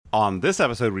On this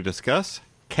episode, we discuss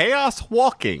Chaos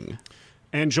Walking.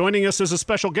 And joining us as a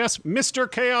special guest,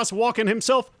 Mr. Chaos Walking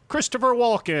himself, Christopher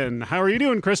Walken. How are you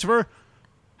doing, Christopher?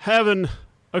 Having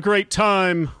a great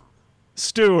time,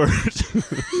 Stuart.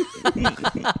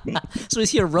 So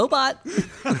is he a robot?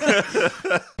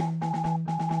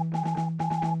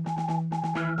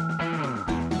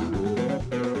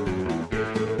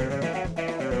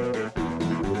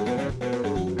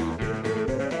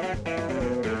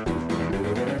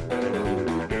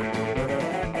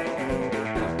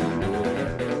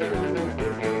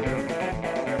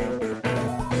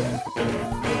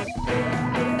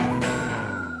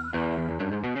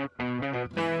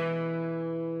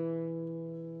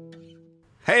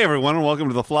 Hey everyone, and welcome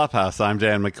to the Flophouse. I'm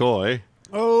Dan McCoy.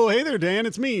 Oh, hey there, Dan.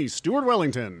 It's me, Stuart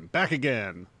Wellington, back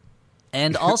again.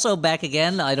 And also back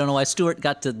again, I don't know why Stuart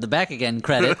got to the back again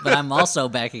credit, but I'm also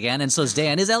back again, and so's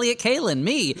Dan. Is Elliot Kalin,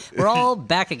 me. We're all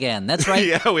back again. That's right.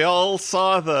 Yeah, we all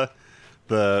saw the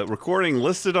recording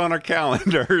listed on our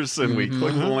calendars, and we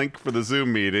clicked the link for the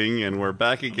Zoom meeting, and we're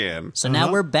back again. So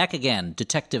now we're back again.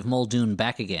 Detective Muldoon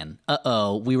back again.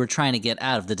 Uh-oh, we were trying to get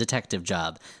out of the detective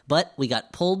job, but we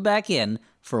got pulled back in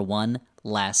for one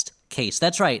last case.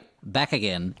 That's right. Back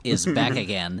again is back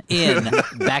again in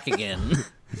back again.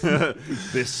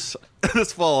 This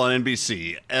fall on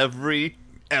NBC, every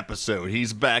episode,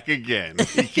 he's back again.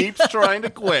 He keeps trying to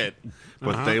quit,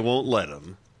 but they won't let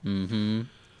him. Mm-hmm.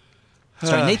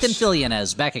 Sorry, Nathan Fillion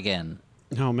as back again.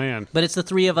 Oh, man. But it's the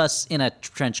three of us in a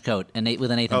trench coat and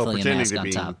with a Nathan Fillion pretending mask to on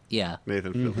be top. Yeah.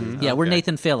 Nathan Fillion. Yeah, we're Okay.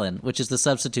 Nathan Fillion, which is the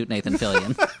substitute Nathan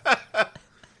Fillion.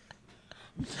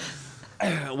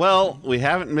 Well, we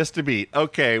haven't missed a beat.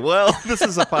 Okay, well, this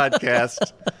is a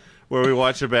podcast where we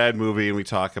watch a bad movie and we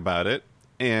talk about it.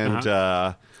 And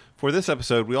for this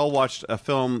episode, we all watched a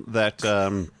film that...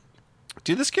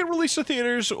 did this get released to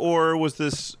theaters, or was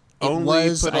this only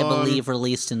was, put I on... believe,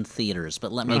 released in theaters,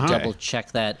 but let me double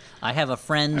check that. I have a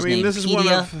friend named this is one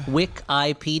Pedia, of-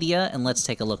 Wikipedia, and let's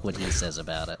take a look what he says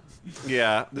about it.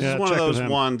 Yeah, this is one of check with those him.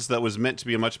 ones that was meant to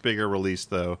be a much bigger release,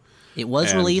 though. It was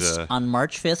And, released on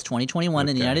March 5th, 2021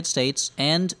 in the okay. United States,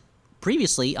 and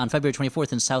previously on February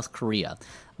 24th in South Korea.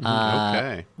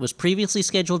 Okay. Was previously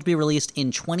scheduled to be released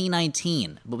in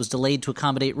 2019, but was delayed to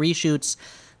accommodate reshoots.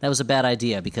 That was a bad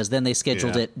idea, because then they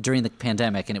scheduled Yeah. it during the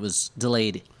pandemic, and it was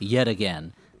delayed yet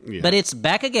again. Yeah. But it's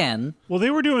back again. Well, they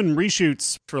were doing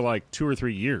reshoots for like 2 or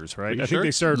 3 years, right? you I sure? think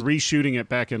they started reshooting it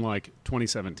back in like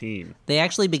 2017. They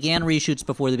actually began reshoots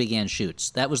before they began shoots.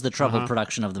 That was the troubled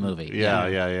production of the movie.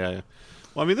 Yeah.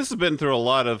 Well, I mean, this has been through a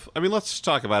lot of... I mean, let's just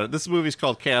talk about it. This movie's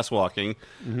called Chaos Walking.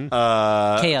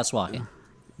 Chaos Walking.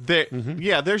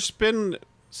 Yeah, there's been...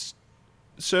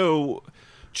 So,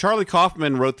 Charlie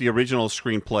Kaufman wrote the original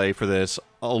screenplay for this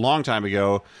a long time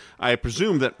ago. I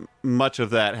presume that much of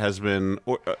that has been,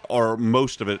 or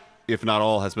most of it, if not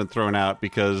all, has been thrown out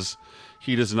because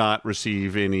he does not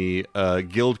receive any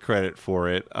guild credit for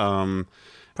it. Probably.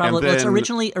 and Well, it's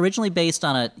then- originally based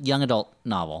on a young adult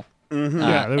novel.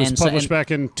 Yeah, it was and published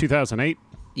back in 2008.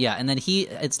 Yeah, and then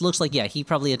it looks like, he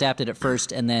probably adapted it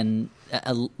first, and then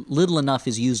a little enough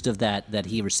is used of that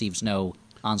he receives no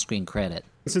on-screen credit.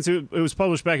 Since it was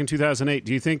published back in 2008,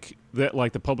 do you think that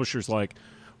like the publisher's like,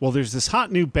 well, there's this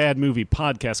hot new bad movie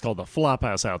podcast called The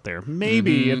Flophouse out there.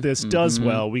 Maybe if this does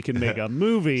well, we can make a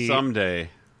movie. Someday.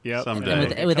 Yep.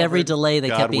 Someday. And with every delay, they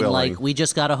God kept being willing. like, "We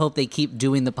just gotta hope they keep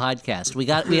doing the podcast. We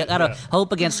got to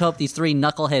hope against hope these three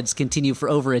knuckleheads continue for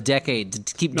over a decade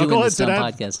to keep doing this Knuckleheads that dumb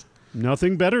have- podcast."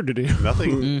 Nothing better to do.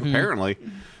 Nothing, apparently.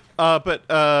 But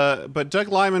Doug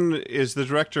Liman is the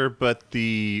director, but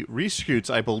the reshoots,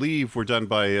 I believe, were done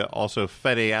by also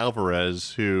Fede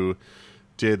Alvarez, who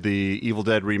did the Evil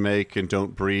Dead remake and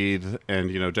Don't Breathe.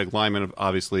 And, Doug Liman,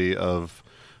 obviously, of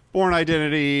Born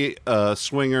Identity,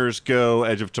 Swingers, Go,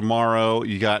 Edge of Tomorrow.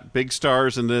 You got big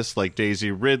stars in this, like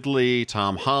Daisy Ridley,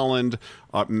 Tom Holland,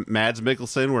 Mads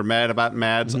Mikkelsen. We're mad about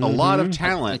Mads. A lot of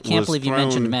talent I can't was believe you thrown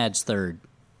mentioned Mads third.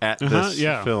 at this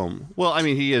yeah. film. Well, I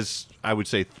mean, he is, I would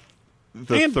say,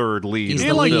 the And- third lead He's of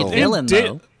the the lead film. villain.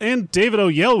 though. and David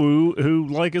Oyelowo, who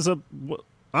like is a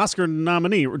Oscar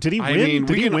nominee. Did he win? I mean, did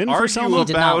we he can win for argue Selma? He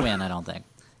did not about- win, I don't think.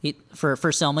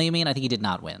 For Selma, you mean? I think he did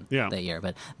not win Yeah. that year.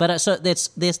 But so this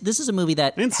is a movie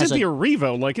that And has Cynthia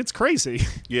Erivo, like it's crazy.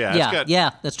 Yeah, it's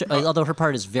got that's true. Although her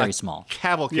part is very small.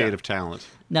 cavalcade Yeah. of talent.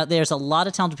 Now, there's a lot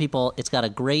of talented people. It's got a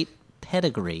great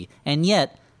pedigree, and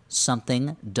yet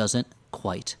something doesn't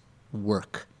quite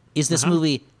work. Is this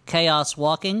movie chaos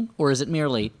walking, or is it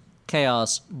merely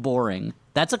chaos boring?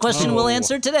 That's a question we'll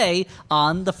answer today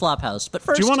on the Flophouse. But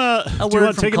first, Do you want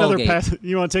to take another Colgate. pass?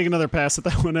 You want to take another pass at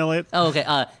that one, Elliot? Oh,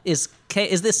 okay. Is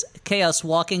this Chaos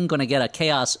Walking going to get a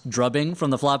Chaos Drubbing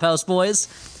from the Flophouse boys?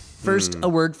 First, a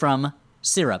word from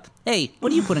Syrup. Hey,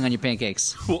 what are you putting on your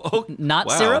pancakes? Not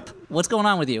wow. syrup? What's going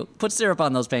on with you? Put syrup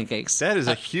on those pancakes. That is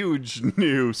a huge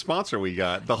new sponsor we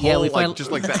got. The whole,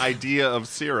 just like the idea of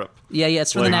syrup. Yeah,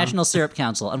 it's from the National Syrup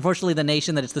Council. Unfortunately, the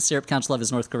nation that it's the Syrup Council of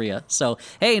is North Korea. So,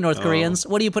 hey, North Koreans,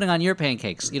 what are you putting on your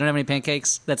pancakes? You don't have any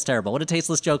pancakes? That's terrible. What a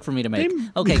tasteless joke for me to make.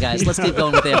 Okay, guys, let's keep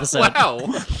going with the episode. Wow.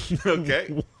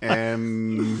 Okay.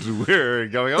 And we're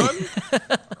going on.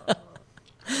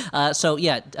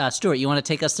 Stuart, you want to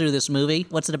take us through this movie?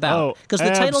 What's it about? Oh, Because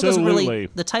the title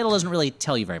doesn't really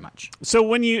tell you very much. So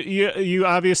when you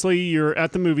obviously you're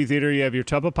at the movie theater, you have your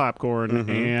tub of popcorn,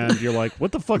 and you're like,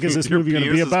 "What the fuck is this movie going to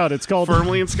be penis is about?" It's called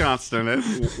firmly ensconced in it,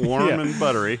 warm Yeah. and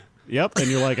buttery. Yep, and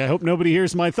you're like, I hope nobody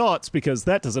hears my thoughts because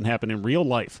that doesn't happen in real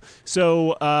life.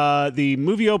 So the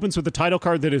movie opens with a title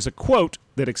card that is a quote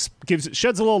that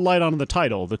sheds a little light on the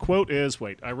title. The quote is,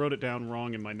 wait, I wrote it down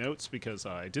wrong in my notes because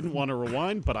I didn't want to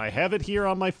rewind, but I have it here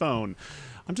on my phone.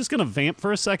 I'm just going to vamp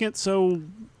for a second. So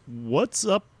what's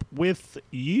up with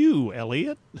you,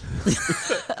 Elliot?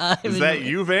 Is that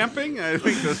you vamping? I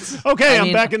think that's... Okay, I I'm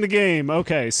mean- back in the game.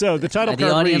 Okay, so the title The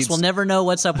card audience reads, will never know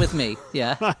what's up with me.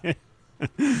 Yeah.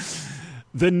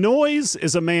 "The noise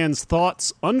is a man's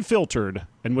thoughts unfiltered,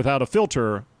 and without a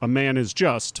filter, a man is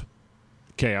just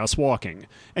chaos walking."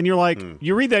 And you're like,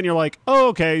 you read that and you're like, oh,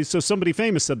 okay, so somebody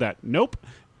famous said that. Nope.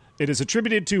 It is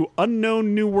attributed to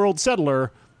unknown New World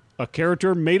settler, a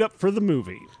character made up for the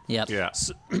movie. Yep. Yeah.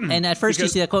 And at first you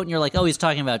see that quote and you're like, oh, he's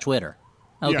talking about Twitter.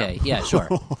 Okay, yeah, sure.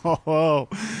 Oh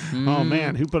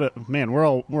man, who put it? Man, we're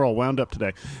all wound up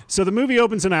today. So the movie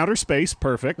opens in outer space.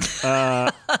 Perfect.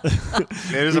 It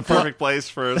is a perfect place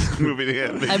for a movie to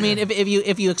end. I mean,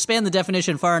 if you expand the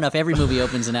definition far enough, every movie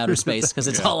opens in outer space because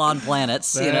it's all on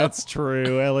planets. You know? That's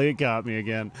true. Elliot got me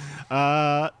again.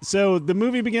 So the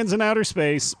movie begins in outer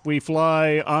space. We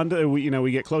fly onto.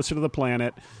 We get closer to the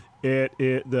planet.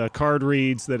 The card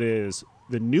reads that is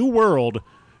the New World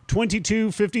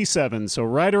 2257, so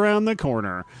right around the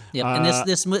corner. Yep, and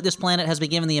this planet has been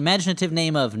given the imaginative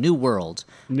name of New World.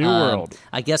 New World.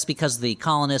 I guess because the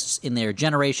colonists in their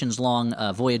generations-long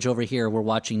voyage over here were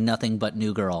watching nothing but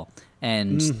New Girl,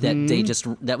 and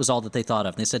that was all that they thought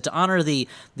of. They said to honor the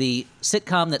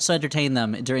sitcom that so entertained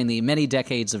them during the many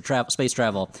decades of space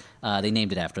travel, they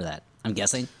named it after that. I'm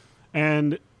guessing.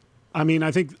 And I mean,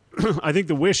 I think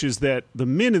the wish is that the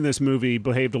men in this movie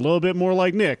behaved a little bit more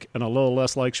like Nick and a little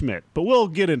less like Schmidt, but we'll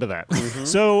get into that.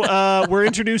 So we're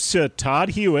introduced to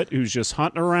Todd Hewitt, who's just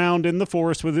hunting around in the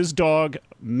forest with his dog,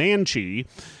 Manchi.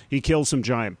 He kills some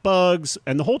giant bugs,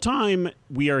 and the whole time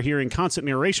we are hearing constant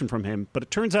narration from him, but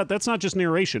it turns out that's not just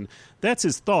narration, that's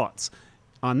his thoughts.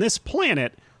 On this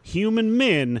planet, human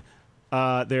men...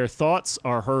 their thoughts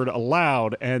are heard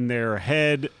aloud, and their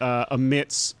head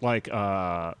emits like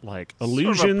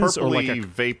illusions sort of a or like a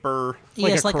vapor.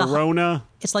 like it's a corona.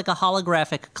 It's like a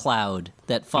holographic cloud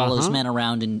that follows men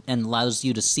around and allows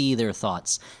you to see their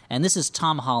thoughts. And this is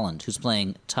Tom Holland, who's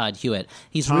playing Todd Hewitt.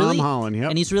 Tom Holland, yep.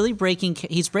 And he's really breaking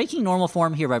normal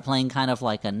form here by playing kind of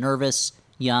like a nervous,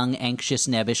 young, anxious,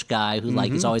 nebbish guy who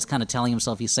is always kind of telling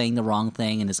himself he's saying the wrong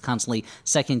thing and is constantly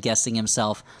second guessing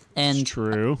himself. And It's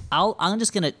true. I'm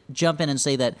just going to jump in and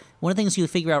say that one of the things you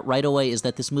figure out right away is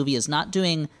that this movie is not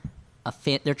doing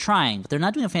they're trying, but they're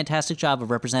not doing a fantastic job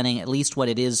of representing at least what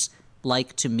it is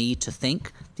like to me to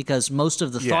think, because most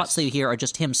of the thoughts that you hear are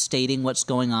just him stating what's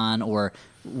going on or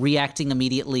reacting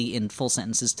immediately in full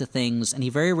sentences to things, and he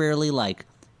very rarely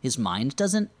his mind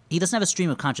doesn't have a stream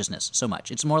of consciousness so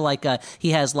much. It's more like he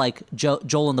has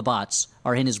Joel and the bots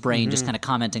are in his brain just kind of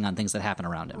commenting on things that happen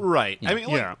around him. Right. You know?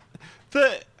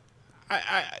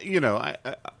 I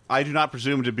mean, I do not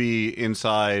presume to be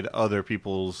inside other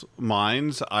people's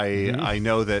minds. I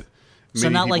know that So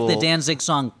many not people, like the Danzig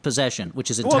song Possession,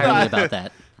 which is entirely about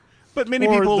that. but many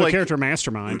Or people the like character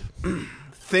Mastermind.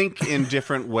 think in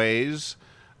different ways.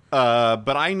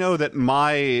 But I know that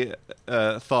my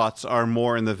thoughts are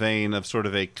more in the vein of sort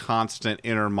of a constant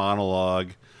inner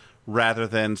monologue rather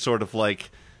than sort of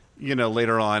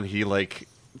later on he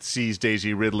sees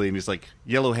Daisy Ridley and he's like,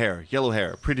 yellow hair,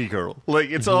 pretty girl.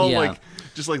 It's all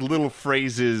just little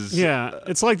phrases. Yeah,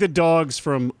 it's like the dogs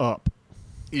from Up.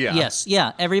 Yeah. Yes,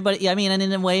 yeah. Everybody. I mean, and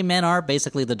in a way, men are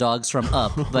basically the dogs from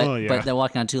Up, but Oh, yeah. but they're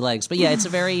walking on two legs. But yeah, it's a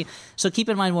very. So keep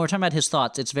in mind when we're talking about his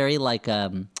thoughts, it's very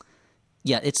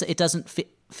it doesn't fit.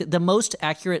 the most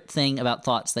accurate thing about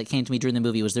thoughts that came to me during the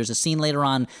movie was there's a scene later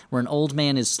on where an old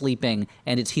man is sleeping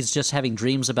and he's just having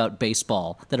dreams about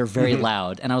baseball that are very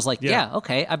loud. And I was like, yeah,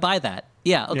 okay, I buy that.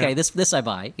 Yeah, okay, Yeah. this I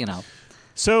buy, you know.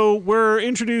 So we're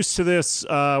introduced to this.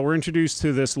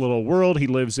 This little world. He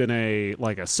lives in a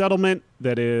settlement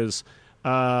that is.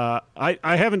 I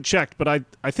haven't checked, but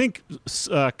I think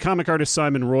comic artist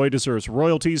Simon Roy deserves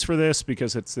royalties for this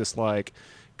because it's this like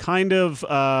kind of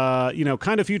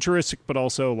kind of futuristic, but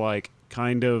also like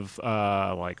kind of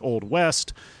like Old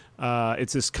West.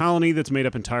 It's this colony that's made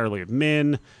up entirely of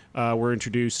men. We're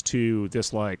introduced to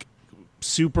this like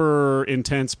super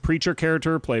intense preacher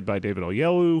character played by David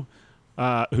Oyelowo.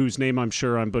 Whose name I'm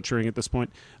sure I'm butchering at this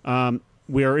point.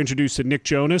 We are introduced to Nick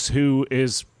Jonas, who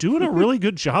is doing a really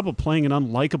good job of playing an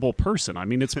unlikable person. I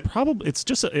mean,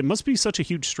 it must be such a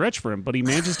huge stretch for him, but he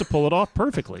manages to pull it off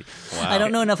perfectly. Wow. I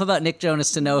don't know enough about Nick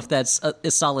Jonas to know if that's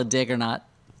a solid dig or not.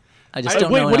 I just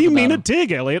don't Wait, know what do you enough mean about a him.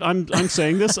 dig, Elliot? I'm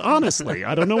saying this honestly.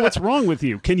 I don't know what's wrong with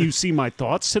you. Can you see my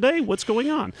thoughts today? What's going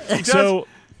on?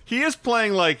 He is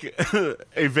playing like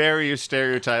a very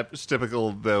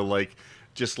stereotypical though, like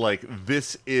just like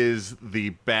this is the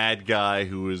bad guy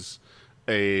who is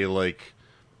a like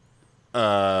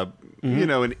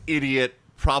an idiot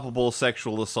probable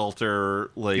sexual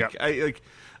assaulter. Like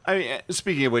Yep.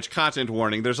 speaking of which, content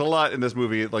warning. There's a lot in this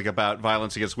movie like about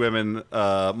violence against women.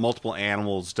 Multiple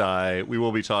animals die. We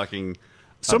will be talking.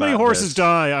 So many about horses this.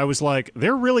 die. I was like,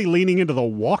 they're really leaning into the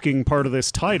walking part of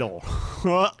this title.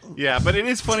 Yeah, but it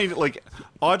is funny. Like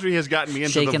Audrey has gotten me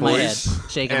into Shaking the my head,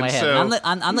 voice, shaking and my head. so-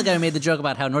 And I'm the guy who made the joke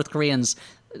about how North Koreans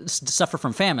suffer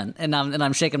from famine, and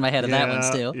I'm shaking my head at that one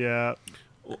still. Yeah.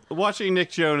 Watching Nick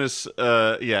Jonas,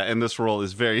 in this role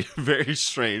is very, very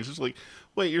strange. It's like,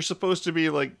 wait, you're supposed to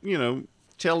be like,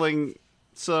 telling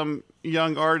some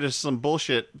young artist some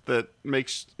bullshit that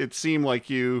makes it seem like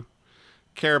you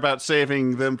care about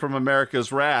saving them from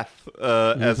America's wrath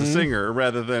as a singer,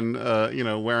 rather than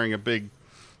wearing a big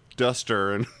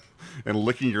duster and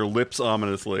licking your lips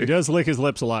ominously. He does lick his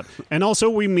lips a lot. And also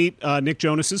we meet Nick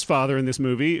Jonas's father in this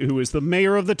movie, who is the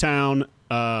mayor of the town,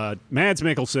 Mads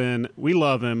Mikkelsen. We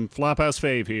love him. Flophouse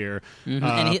fave here.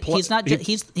 And he's not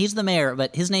he's the mayor,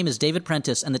 but his name is David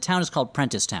Prentice, and the town is called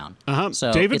Prentice Town.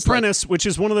 So David it's like- Prentice, which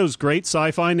is one of those great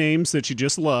sci-fi names that you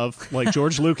just love. Like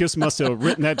George Lucas must have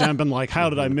written that down and been like, how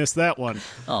did I miss that one?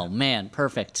 oh man,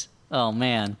 perfect. Oh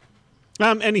man.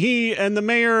 And the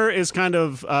mayor is kind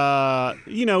of,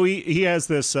 he has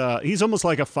this, he's almost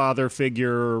like a father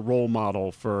figure role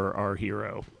model for our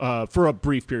hero for a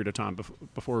brief period of time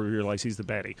before we realize he's the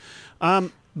baddie.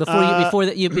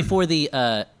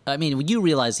 You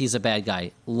realize he's a bad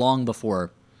guy long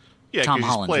before Yeah, Tom because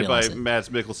he's Holland played by realized it. Mads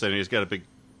Mikkelsen, and he's got a big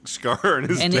scar in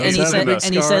his And face. he said-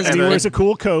 and he says he to- wears a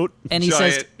cool coat. And he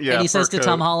Giant, says, yeah, and he says fur to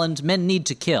Tom coat. Holland, "Men need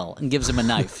to kill," and gives him a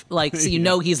knife. Like, so you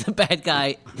know he's the bad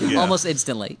guy almost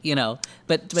instantly.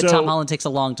 But So- Tom Holland takes a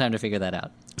long time to figure that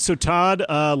out. So Todd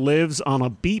lives on a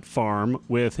beet farm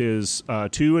with his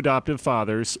two adoptive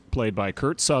fathers, played by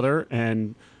Kurt Sutter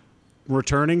and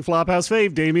returning Flophouse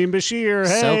fave Damian Bashir.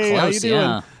 Hey, So how you close, doing?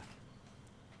 yeah.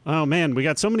 Oh man, we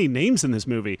got so many names in this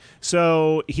movie.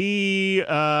 So he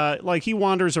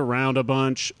wanders around a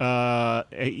bunch.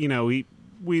 We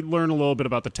learn a little bit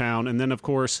about the town, and then of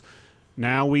course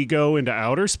now we go into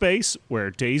outer space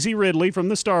where Daisy Ridley from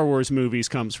the Star Wars movies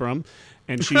comes from,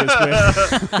 and she is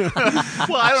with.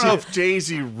 Well, I don't know if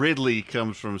Daisy Ridley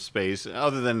comes from space,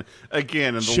 other than,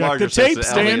 again, in the Check larger the sense tape,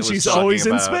 that Elliot Stan. was She's talking always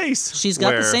in about. space. She's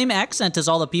got the Where- same accent as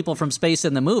all the people from space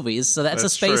in the movies, so that's a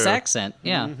That's space true. accent.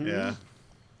 Yeah. Yeah.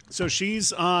 So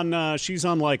she's on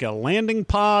like a landing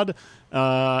pod,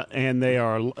 and they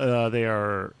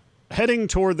are heading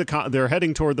toward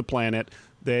the planet.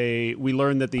 We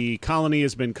learn that the colony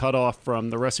has been cut off from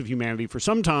the rest of humanity for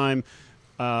some time.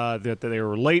 That they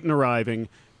were late in arriving,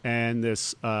 and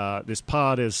this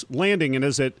pod is landing, and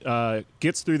as it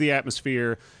gets through the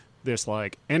atmosphere, this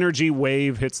like energy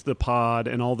wave hits the pod,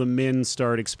 and all the men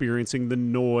start experiencing the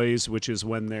noise, which is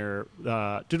when they're.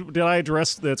 Did I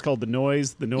address that it's called the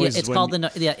noise? The noise. Yeah, is it's when, called in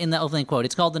the opening quote.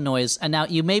 It's called the noise. And now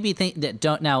you maybe think that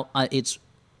it's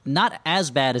not as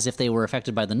bad as if they were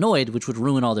affected by the Noid, which would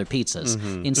ruin all their pizzas.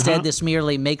 Instead, this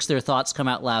merely makes their thoughts come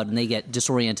out loud, and they get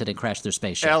disoriented and crash their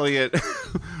spaceship. Elliot,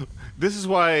 this is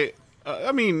why. There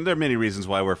are many reasons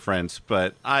why we're friends,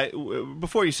 but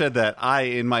before you said that,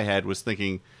 in my head was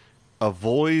thinking,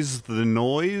 avoids the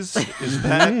noise. Is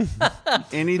that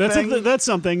anything? That's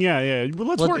something. Yeah. Well,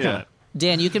 let's work on it.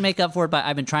 Dan, you can make up for it, but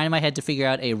I've been trying in my head to figure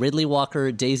out a Ridley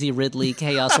Walker, Daisy Ridley,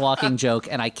 chaos walking joke,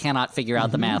 and I cannot figure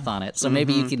out the math on it. So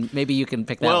maybe you can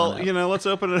pick that one up. Well, let's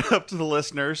open it up to the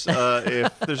listeners.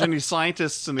 If there's any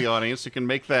scientists in the audience who can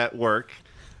make that work,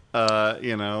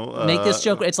 make this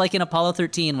joke. It's like in Apollo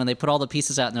 13 when they put all the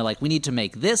pieces out and they're like, we need to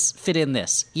make this fit in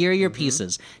this. Here are your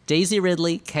pieces. Daisy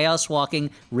Ridley, Chaos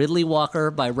Walking, Ridley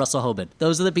Walker by Russell Hoban.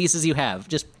 Those are the pieces you have.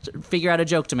 Just figure out a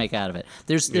joke to make out of it.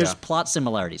 There's plot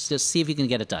similarities. Just see if you can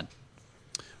get it done.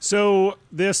 So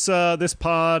this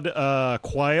pod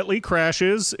quietly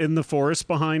crashes in the forest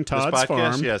behind Todd's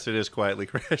farm. Yes, it is quietly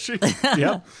crashing.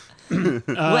 Yep.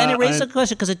 Well, and it raises a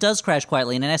question because it does crash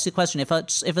quietly, and it asks the question: if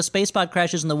a space pod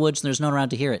crashes in the woods and there's no one around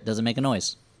to hear it, does it make a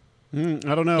noise? I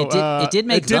don't know. It did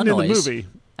make the noise. In the movie.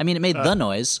 I mean, it made the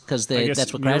noise because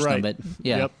that's what crashed them. But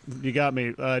yeah, yep, you got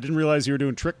me. I didn't realize you were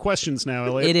doing trick questions now,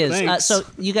 Elliot. It is. Thanks. So,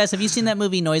 you guys, have you seen that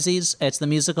movie Noisies? It's the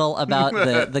musical about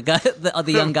the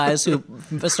young guys who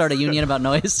start a union about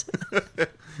noise.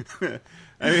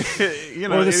 I mean,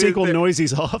 or the sequel,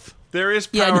 Noisies Off. There is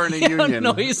power in a union,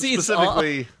 Noisies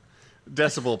specifically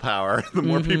decibel power. The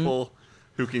more people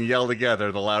who can yell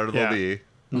together, the louder they'll be.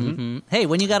 Mm-hmm. Hey,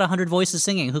 when you got 100 voices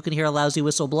singing, who can hear a lousy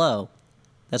whistle blow?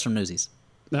 That's from Newsies.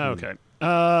 Okay.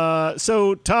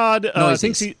 So Todd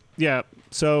thinks he... Yeah.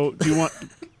 So do you want...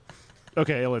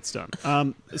 Okay, let's done.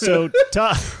 So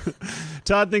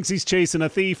Todd thinks he's chasing a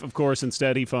thief. Of course,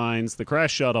 instead he finds the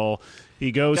crash shuttle.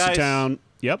 He goes to town.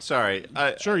 Yep. Sorry.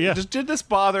 Sure, yeah. Did this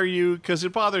bother you? Because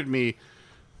it bothered me.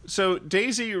 So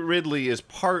Daisy Ridley is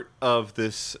part of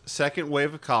this second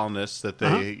wave of colonists that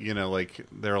they,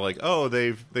 they're like, oh,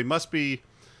 they must be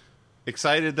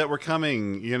excited that we're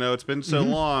coming. It's been so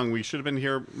long. We should have been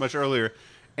here much earlier.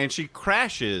 And she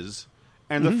crashes,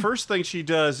 and the first thing she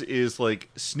does is like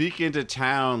sneak into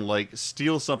town, like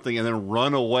steal something, and then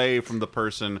run away from the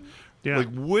person. Yeah. Like,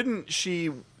 wouldn't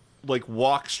she like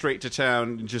walk straight to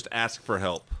town and just ask for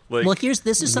help? Like, well,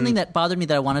 this is something that bothered me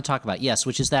that I want to talk about. Yes,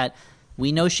 which is that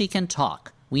we know she can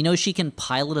talk. We know she can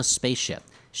pilot a spaceship.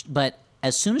 But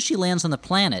as soon as she lands on the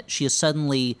planet, she is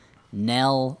suddenly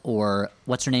Nell, or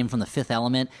what's her name from The Fifth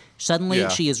Element. Suddenly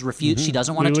she is refused. She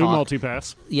doesn't want to talk. Lulu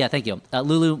Multipass. Yeah, thank you.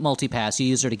 Lulu Multipass. You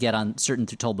use her to get on certain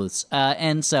toll booths.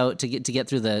 And so to get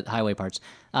through the highway parts.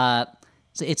 So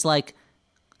it's like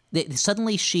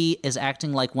suddenly she is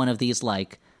acting like one of these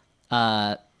like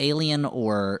alien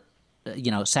or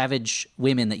savage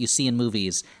women that you see in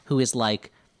movies who is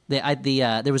like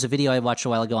there was a video I watched a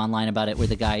while ago online about it where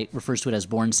the guy refers to it as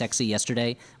born sexy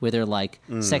yesterday, where they're like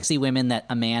sexy women that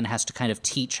a man has to kind of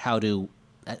teach how to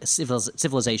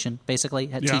civilization, basically,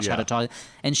 teach how to talk.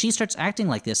 And she starts acting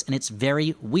like this, and it's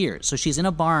very weird. So she's in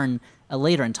a barn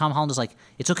later, and Tom Holland is like,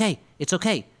 it's okay.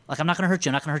 Like, I'm not going to hurt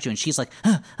you. And she's like,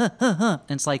 And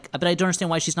it's like, but I don't understand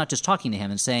why she's not just talking to him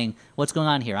and saying, what's going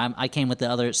on here? I came with the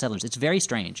other settlers. It's very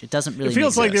strange. It doesn't really It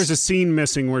feels make like sense. there's a scene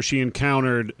missing where she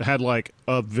had like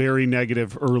a very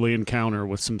negative early encounter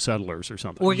with some settlers or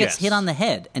something. Or gets hit on the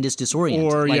head and is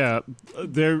disoriented. Or, a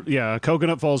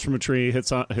coconut falls from a tree, hits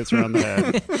her on the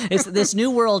head. It's this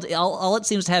new world. All it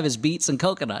seems to have is beets and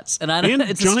coconuts. And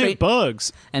it's giant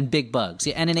bugs. And big bugs.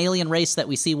 Yeah, and an alien race that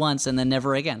we see once and then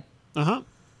never again.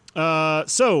 Todd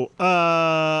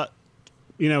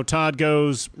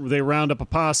goes, they round up a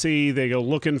posse, they go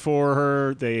looking for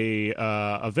her, they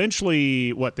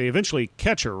eventually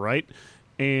catch her, right?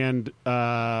 And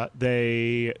Mads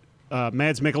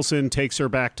Mikkelsen takes her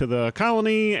back to the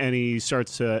colony, and he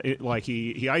starts to,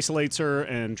 he isolates her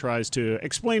and tries to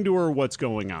explain to her what's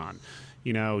going on.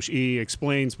 He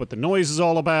explains what the noise is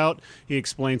all about. He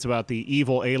explains about the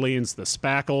evil aliens, the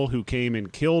Spackle, who came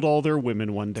and killed all their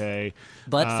women one day.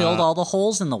 But filled all the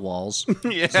holes in the walls.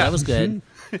 Yeah. So that was good.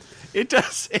 It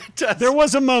does. There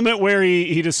was a moment where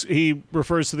he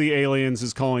refers to the aliens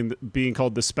as being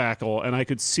called the Spackle, and I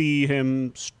could see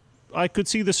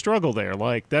the struggle there.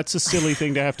 Like, that's a silly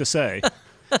thing to have to say.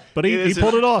 But he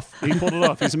pulled it off.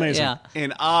 He's amazing. Yeah.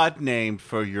 An odd name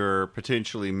for your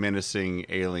potentially menacing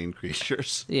alien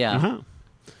creatures. Yeah.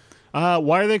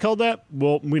 Why are they called that?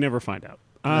 Well, we never find out.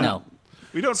 No.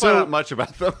 We don't find out much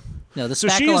about them. No, the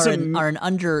Spackle are an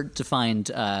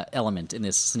underdefined element in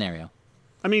this scenario.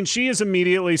 I mean, she is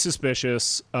immediately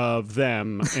suspicious of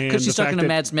them. Because she's talking to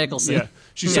Mads Mikkelsen. Yeah,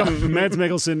 she's talking to Mads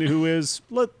Mikkelsen, who is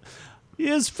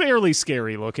fairly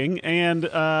scary looking, and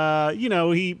I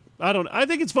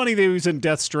think it's funny that he was in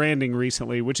Death Stranding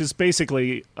recently, which is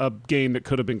basically a game that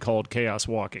could have been called Chaos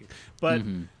Walking. But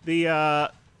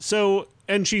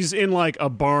and she's in like a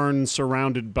barn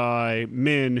surrounded by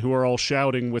men who are all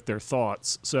shouting with their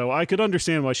thoughts. So I could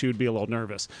understand why she would be a little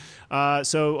nervous.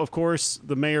 So of course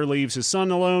the mayor leaves his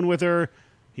son alone with her.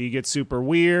 He gets super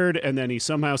weird, and then he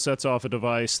somehow sets off a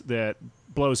device that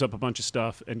blows up a bunch of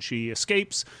stuff, and she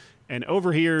escapes and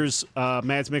overhears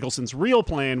Mads Mikkelsen's real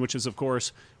plan, which is, of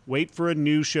course, wait for a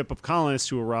new ship of colonists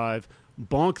to arrive,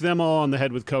 bonk them all on the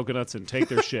head with coconuts, and take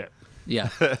their shit. Yeah.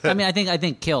 I mean, I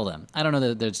think kill them. I don't know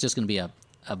that there's just going to be a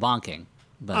bonking.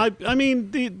 But I mean,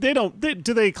 they don't.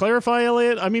 Do they clarify,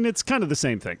 Elliot? I mean, it's kind of the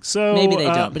same thing. So maybe they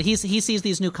don't. But he sees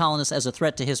these new colonists as a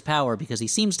threat to his power because he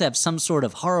seems to have some sort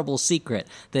of horrible secret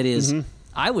that is.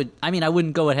 I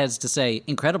wouldn't go ahead to say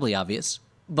incredibly obvious,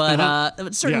 but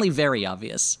certainly very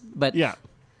obvious. But yeah,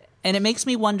 and it makes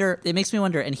me wonder.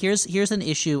 And here's an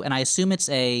issue, and I assume it's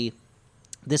a.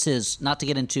 This is not to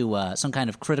get into some kind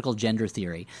of critical gender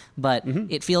theory, but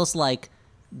it feels like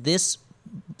this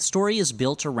story is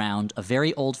built around a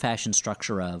very old-fashioned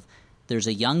structure of there's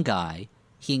a young guy,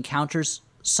 he encounters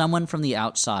someone from the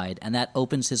outside, and that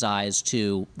opens his eyes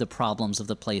to the problems of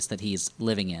the place that he's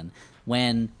living in.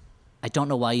 When I don't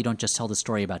know why you don't just tell the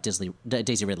story about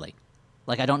Daisy Ridley.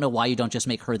 Like, I don't know why you don't just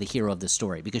make her the hero of this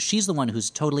story, because she's the one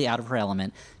who's totally out of her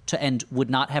element and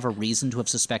would not have a reason to have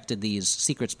suspected these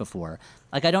secrets before.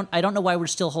 Like, I don't know why we're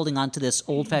still holding on to this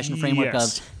old-fashioned framework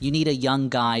of you need a young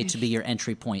guy to be your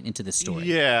entry point into this story.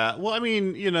 Yeah, well, I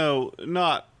mean,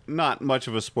 not much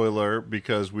of a spoiler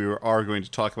because we are going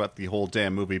to talk about the whole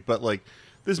damn movie, but like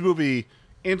this movie,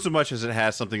 insomuch as it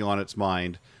has something on its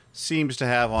mind, seems to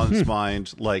have on its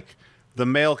mind like the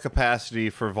male capacity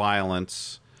for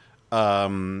violence.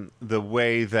 The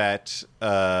way that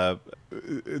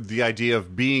the idea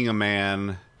of being a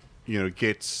man,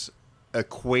 gets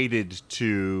equated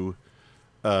to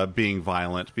being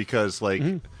violent because, like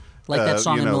that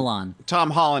song in Mulan.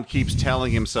 Tom Holland keeps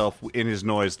telling himself in his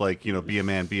noise, like, be a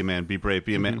man, be brave,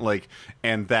 be a man, like,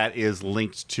 and that is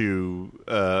linked to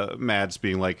Mads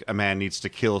being like, a man needs to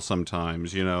kill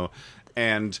sometimes,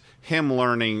 and him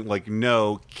learning, like,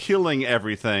 no, killing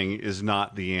everything is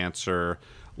not the answer.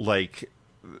 Like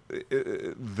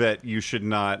that you should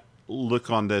not look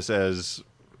on this as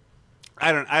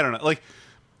I don't know, like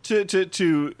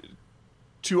to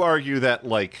argue that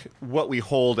like what we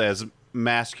hold as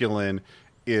masculine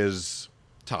is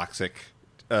toxic,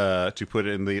 to put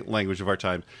it in the language of our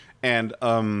time, and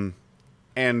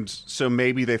so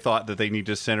maybe they thought that they need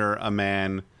to center a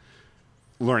man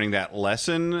learning that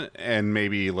lesson and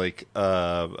maybe like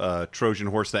Trojan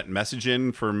horse that message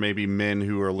in for maybe men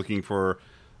who are looking for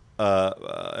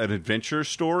an adventure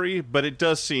story, but it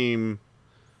does seem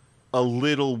a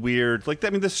little weird. Like,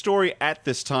 I mean, the story at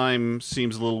this time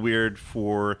seems a little weird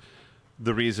for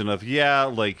the reason of,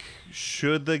 like,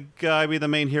 should the guy be the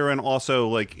main hero? And also,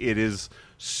 like, it is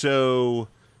so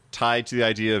tied to the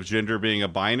idea of gender being a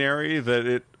binary that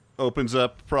it opens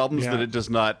up problems that it does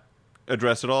not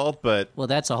address at all. But well,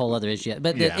 that's a whole other issue.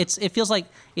 But it feels like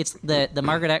it's the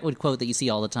Margaret Atwood quote that you see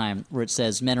all the time, where it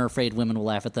says, "Men are afraid women will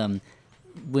laugh at them.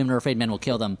 Women are afraid men will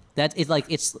kill them." That is like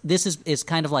this is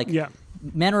kind of like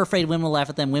men are afraid women will laugh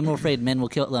at them. Women are afraid men will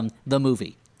kill them. The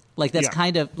movie, like that's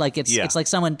kind of like it's like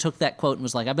someone took that quote and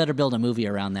was like, I better build a movie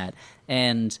around that.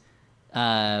 And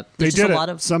they did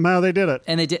it. Somehow they did it,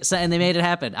 and they did, and they made it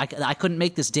happen. I couldn't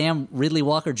make this damn Ridley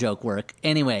Walker joke work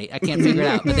anyway. I can't figure it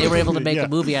out, but they were able to make a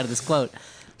movie out of this quote.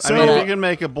 So, I mean, if you can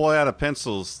make a boy out of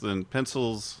pencils, then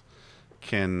pencils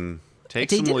can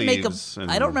take some leaves.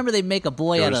 I don't remember they make a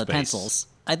boy out of pencils.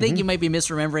 I think you might be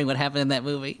misremembering what happened in that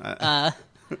movie. And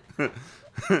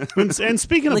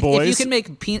speaking of boys,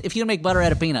 if you can make butter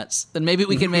out of peanuts, then maybe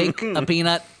we can make a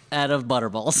peanut out of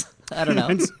butterballs. I don't know.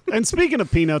 And speaking of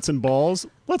peanuts and balls,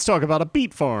 let's talk about a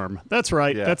beet farm. That's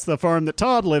right. Yeah. That's the farm that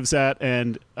Todd lives at,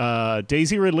 and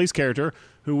Daisy Ridley's character,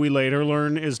 who we later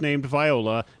learn is named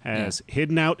Viola, has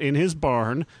hidden out in his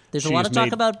barn. There's a lot of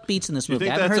talk about beets in this movie.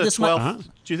 I haven't heard this much.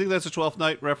 Do you think that's a 12th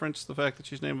Night reference, the fact that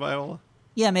she's named Viola?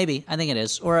 Yeah, maybe. I think it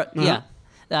is. Or,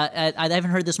 I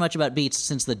haven't heard this much about beets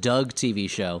since the Doug TV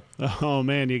show. Oh,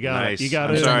 man, you got nice. it. You got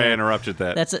I'm it. sorry I interrupted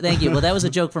that. Thank you. Well, that was a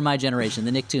joke for my generation,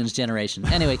 the Nicktoons generation.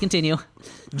 Anyway, continue.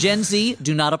 Gen Z,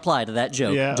 do not apply to that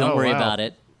joke. Yeah. Don't worry about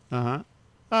it.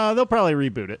 They'll probably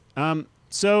reboot it.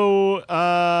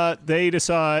 So they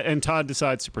decide, and Todd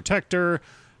decides to protect her.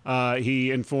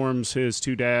 He informs his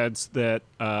two dads that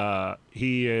that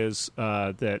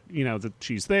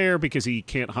she's there because he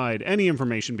can't hide any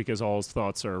information because all his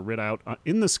thoughts are writ out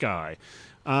in the sky.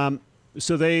 So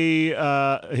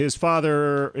his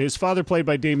father played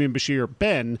by Damian Bashir,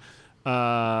 Ben,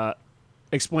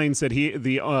 explains that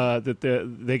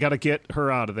they got to get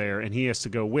her out of there, and he has to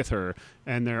go with her.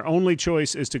 And their only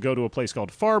choice is to go to a place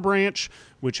called Far Branch,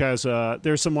 which has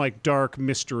there's some like dark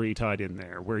mystery tied in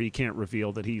there, where he can't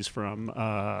reveal that he's from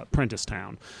Prentice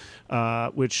Town,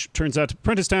 which turns out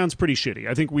Prentice Town's pretty shitty.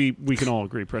 I think we can all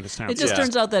agree Prentice Town. It just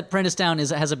turns out that Prentice Town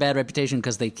has a bad reputation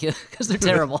because they're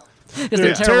terrible. Because They're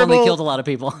they're terrible and they killed a lot of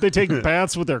people. They take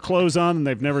baths with their clothes on, and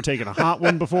they've never taken a hot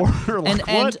one before. Like,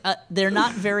 and they're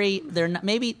not very. They're not.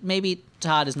 Maybe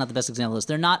Todd is not the best example of this.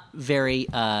 They're not very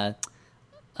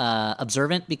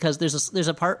observant, because there's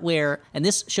a part where, and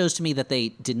this shows to me that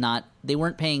they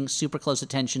weren't paying super close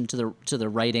attention to the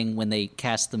writing when they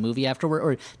cast the movie afterward,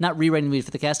 or not rewriting the movie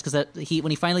for the cast, because when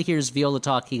he finally hears Viola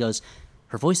talk, he goes,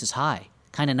 "Her voice is high.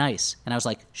 Kind of nice." And I was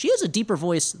like, she has a deeper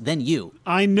voice than you.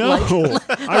 I know.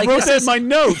 I wrote that in my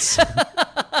notes.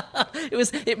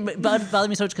 It bothered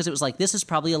me so much because it was like, this is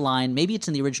probably a line, maybe it's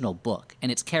in the original book,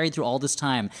 and it's carried through all this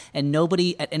time, and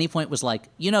nobody at any point was like,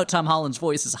 Tom Holland's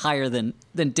voice is higher than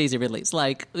Daisy Ridley's.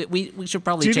 Like, we should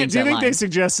probably change that line. Do you think they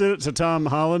suggested it to Tom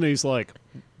Holland? And he's like,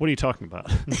 what are you talking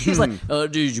about? He's like,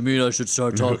 do you mean I should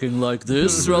start talking like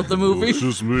this throughout the movie? It's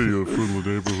just me, a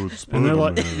friendly neighborhood And they're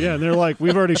like, Spider-Man. and they're like,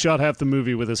 we've already shot half the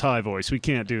movie with his high voice. We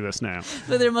can't do this now.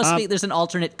 But there's an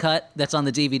alternate cut that's on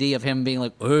the DVD of him being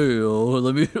like, "Hey,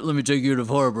 let me take you to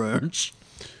Far Branch."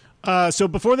 So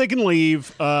before they can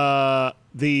leave, the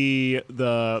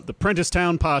Prentice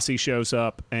Town posse shows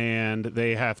up, and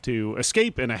they have to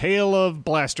escape in a hail of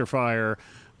blaster fire.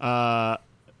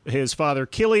 His father,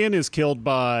 Killian, is killed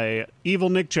by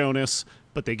evil Nick Jonas,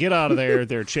 but they get out of there.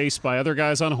 They're chased by other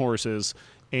guys on horses.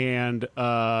 And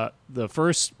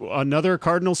another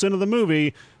cardinal sin of the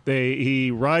movie, he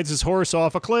rides his horse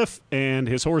off a cliff, and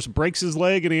his horse breaks his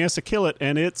leg, and he has to kill it,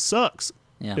 and it sucks.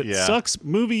 Yeah. It sucks.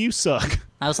 Movie, you suck.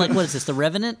 I was like, what is this, The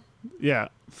Revenant? Yeah.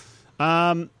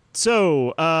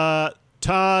 So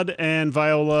Todd and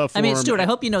Viola form... I mean, Stuart, I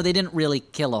hope you know they didn't really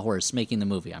kill a horse making the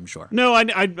movie, I'm sure. No, I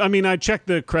mean, I checked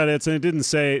the credits, and it didn't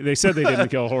say... They said they didn't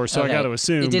kill a horse, so Okay. I got to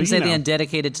assume. It didn't say they they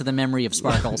dedicated to the memory of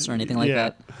Sparkles or anything like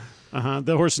that.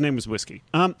 The horse's name was Whiskey.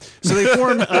 So they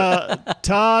form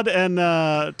Todd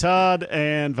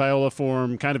and Viola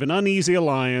form kind of an uneasy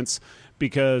alliance,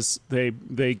 because they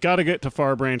got to get to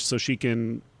Far Branch so she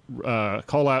can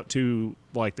call out to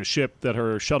like the ship that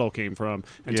her shuttle came from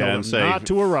and tell them say, not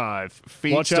to arrive.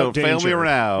 Feet Watch don't out, fail me danger.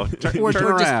 around. Turn Or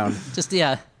around. just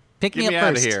pick Get me me up out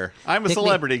of first. here. I'm a Pick me-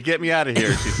 celebrity. Get me out of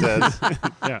here, she says.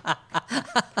 Yeah.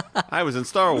 I was in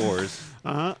Star Wars.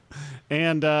 But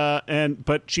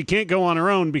she can't go on her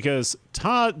own, because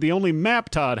the only map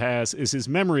Todd has is his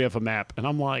memory of a map, and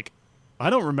I'm like, I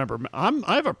don't remember. I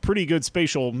have a pretty good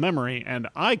spatial memory, and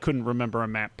I couldn't remember a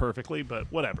map perfectly, but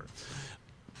whatever.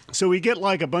 So we get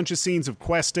like a bunch of scenes of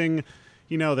questing.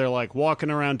 They're like walking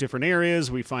around different areas.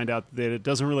 We find out that it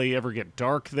doesn't really ever get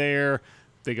dark there.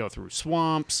 They go through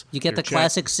swamps. You get the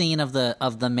classic scene of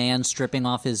the man stripping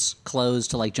off his clothes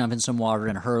to like jump in some water,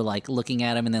 and her like looking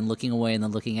at him and then looking away and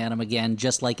then looking at him again,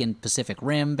 just like in Pacific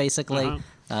Rim, basically.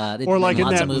 Or like in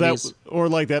lots of movies.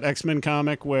 that X-Men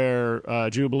comic where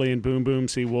Jubilee and Boom Boom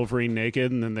see Wolverine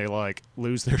naked, and then they like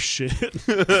lose their shit.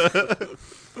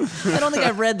 I don't think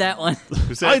I've read that one.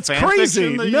 Is that It's fan crazy.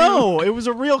 fiction that you- No, it was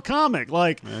a real comic.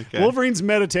 Like, Okay. Wolverine's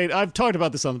meditate. I've talked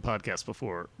about this on the podcast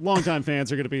before. Longtime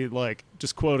fans are going to be like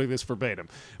just quoting this verbatim.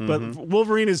 But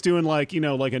Wolverine is doing like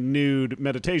a nude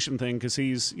meditation thing, because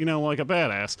he's like a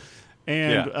badass.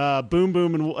 And Boom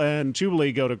Boom and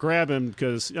Jubilee go to grab him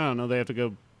because, I don't know, they have to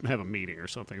go have a meeting or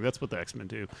something. That's what the X-Men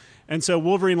do. And so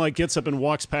Wolverine like gets up and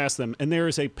walks past them, and there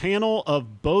is a panel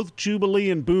of both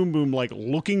Jubilee and Boom Boom like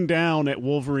looking down at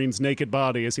Wolverine's naked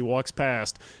body as he walks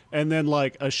past, and then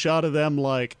like a shot of them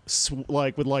like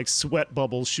with like sweat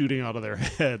bubbles shooting out of their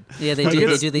head. Yeah, they Like, do.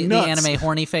 They it's do the nuts. anime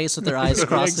horny face with their eyes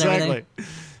crossed and Exactly.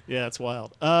 everything. Yeah, it's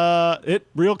wild.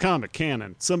 Real comic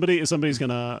canon.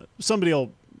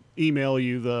 Somebody'll email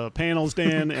you the panels,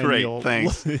 Dan. And Great, you'll,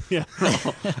 thanks. Yeah.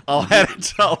 I'll add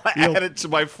it to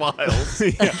my files.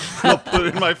 I'll put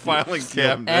it in my filing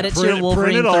cabinet. Add it to Print- your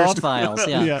Wolverine print it thirst off. files.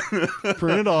 Yeah.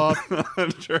 Print it off.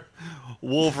 Sure.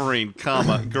 Wolverine,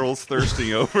 girls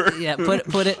thirsting over. Yeah,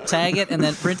 put it, tag it, and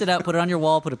then print it out. Put it on your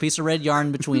wall. Put a piece of red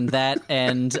yarn between that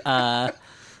and I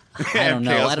don't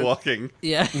know. Chaos walking.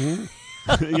 Yeah,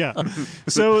 Yeah.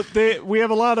 So we have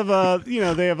a lot of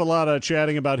they have a lot of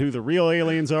chatting about who the real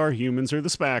aliens are. Humans or the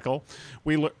Spackle.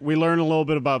 We learn a little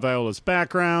bit about Viola's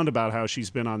background, about how she's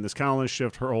been on this colonist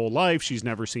ship her whole life. She's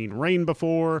never seen rain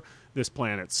before. This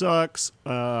planet sucks.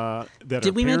 That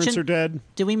her parents are dead.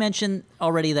 Did we mention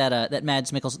already that that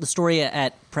Mads Mikkelsen, the story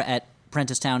at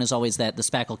Prentice Town is always that the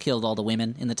Spackle killed all the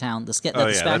women in the town. The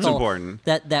that's Spackle, important.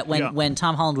 That Yeah. when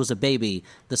Tom Holland was a baby,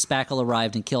 the Spackle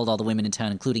arrived and killed all the women in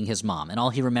town, including his mom. And all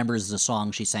he remembers is a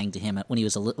song she sang to him when he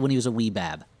was a wee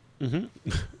bab.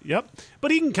 Yep.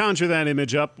 But he can conjure that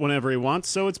image up whenever he wants,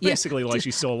 so it's Yeah. basically like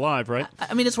she's still alive, right?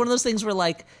 I mean, it's one of those things where,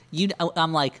 like,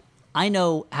 I'm like, I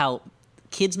know how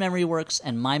kids' memory works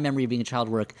and my memory of being a child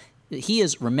work. He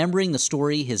is remembering the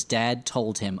story his dad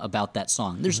told him about that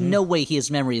song. There's no way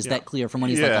his memory is that clear from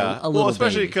when he's like a little well,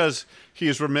 especially baby. because he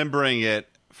is remembering it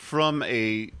from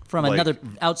Another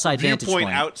outside vantage viewpoint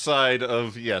point. outside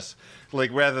of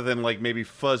rather than like maybe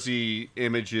fuzzy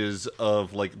images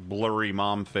of like blurry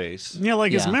mom face. Yeah,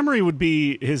 like his Yeah. memory would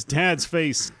be his dad's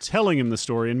face telling him the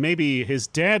story, and maybe his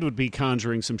dad would be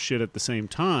conjuring some shit at the same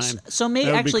time. So maybe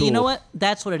That would be actually, you know cool. what?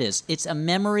 That's what it is. It's a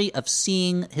memory of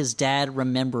seeing his dad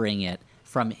remembering it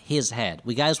from his head.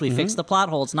 We fixed the plot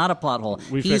hole. It's not a plot hole.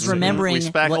 We He's fixed it. remembering. We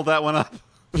spackled what- that one up.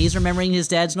 He's remembering his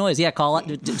dad's noise. Yeah, call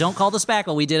it. Don't call the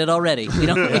spackle. We did it already.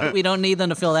 We don't need them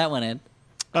to fill that one in.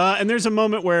 And there's a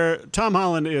moment where Tom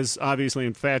Holland is obviously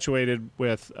infatuated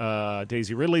with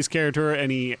Daisy Ridley's character, and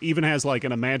he even has like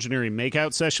an imaginary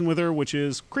makeout session with her, which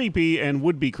is creepy and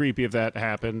would be creepy if that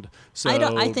happened. So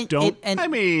I think. don't And I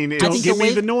mean, I don't think give the me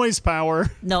way- the noise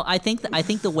power. No, I think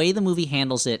the way the movie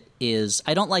handles it is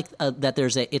I don't like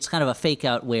that. It's kind of a fake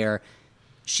out where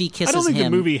she kisses I don't think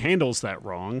him. the movie handles that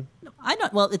wrong. I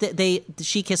don't. Well,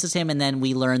 she kisses him, and then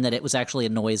we learn that it was actually a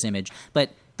noise image.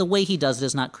 But the way he does it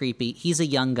is not creepy. He's a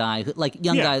young guy.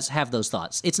 Young Yeah. guys have those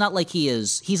thoughts. It's not like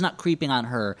he's not creeping on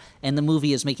her, and the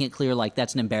movie is making it clear like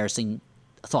that's an embarrassing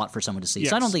thought for someone to see.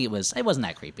 So I Yes. don't think it wasn't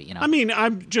that creepy. You know. I mean,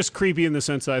 I'm just creepy in the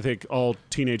sense that I think all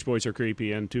teenage boys are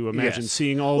creepy, and to imagine Yes.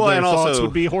 seeing all Well, their and thoughts also-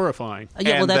 would be horrifying.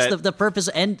 Yeah, well, And that's that- the purpose,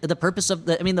 and the purpose of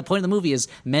the. I mean, the point of the movie is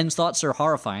men's thoughts are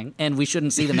horrifying, and we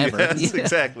shouldn't see them ever. Yes, Yeah.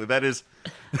 exactly. That is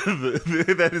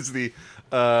that is the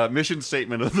mission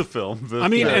statement of the film. I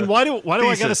mean, and why do I got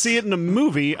to thesis. see it in a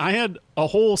movie? I had a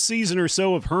whole season or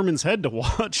so of Herman's Head to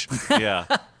watch. Yeah.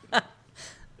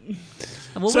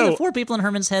 What So- were the four people in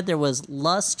Herman's head? There was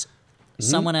lust,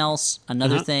 someone else,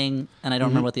 another Uh-huh. thing, and I don't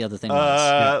remember what the other thing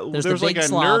was. There's the like big a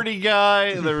slob. nerdy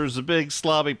guy. There's a big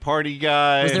slobby party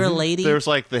guy. Was there a lady? There's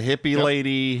like the hippie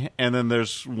lady, and then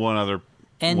there's one other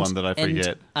one that I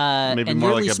forget. Maybe and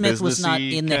more Yeardley like a Smith was not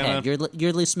businessy in the kinda- head.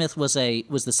 Yeardley Smith was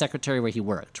the secretary where he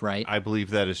worked, right? I believe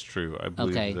that is true. I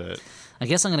believe Okay. that. I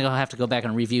guess I'm going to have to go back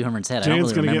and review Herman's head. I don't Dan's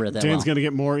really gonna remember it get that well. Dan's gonna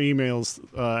get more emails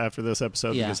after this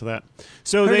episode Yeah. because of that.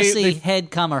 So Courtesy they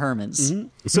head, comma Herman's.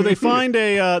 so they find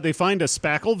a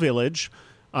Spackle village.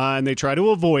 And they try to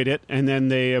avoid it, and then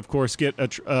they, of course, get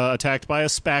attacked by a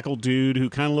Spackle dude who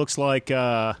kind of looks like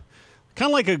a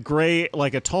gray,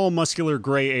 like a tall, muscular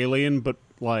gray alien, but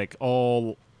like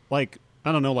all like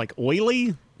I don't know, like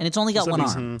oily. And it's only got one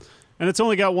Somebody's- arm. And it's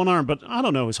only got one arm, but I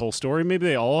don't know his whole story. Maybe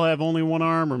they all have only one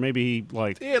arm, or maybe he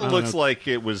like. It looks like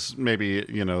it was maybe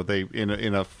they in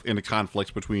a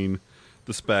conflict between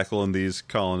the Spackle and these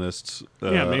colonists.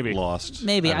 Yeah, maybe. lost.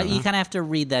 Maybe I don't you know. kind of have to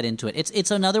read that into it.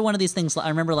 It's another one of these things. I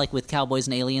remember like with Cowboys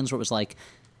and Aliens, where it was like,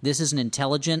 this is an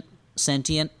intelligent,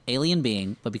 sentient alien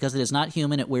being, but because it is not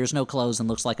human, it wears no clothes and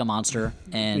looks like a monster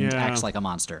and Yeah. acts like a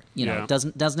monster. You know, Yeah.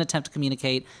 doesn't attempt to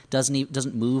communicate,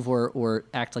 doesn't move or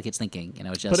act like it's thinking. You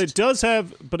know, it's just. But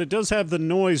it does have the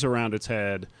noise around its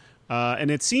head,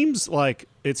 and it seems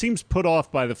put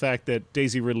off by the fact that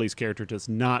Daisy Ridley's character does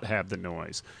not have the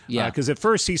noise. Yeah. Because at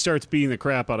first he starts beating the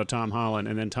crap out of Tom Holland,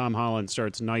 and then Tom Holland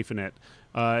starts knifing it,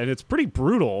 and it's pretty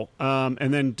brutal.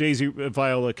 And then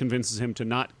Viola convinces him to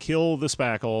not kill the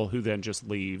Spackle, who then just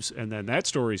leaves, and then that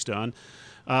story's done.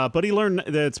 But he learned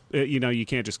that you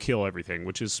can't just kill everything,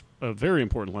 which is a very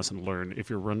important lesson to learn if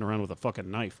you're running around with a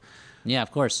fucking knife. Yeah,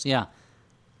 of course. Yeah.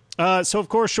 So, of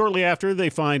course, shortly after, they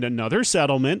find another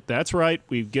settlement. That's right.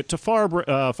 We get to Far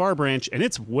Branch, and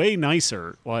it's way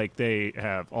nicer. Like, they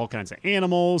have all kinds of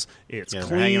animals. It's Yeah, they're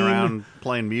clean. hanging around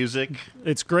playing music.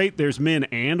 It's great. There's men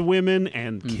and women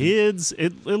and kids.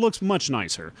 It looks much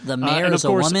nicer. The And mayor of is a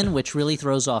course- woman, which really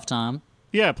throws off Tom.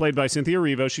 Yeah, played by Cynthia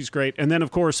Erivo. She's great. And then,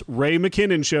 of course, Ray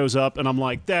McKinnon shows up, and I'm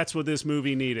like, that's what this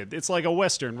movie needed. It's like a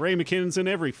Western. Ray McKinnon's in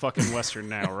every fucking Western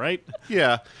now, right?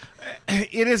 Yeah,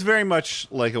 it is very much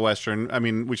like a Western. I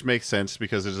mean, which makes sense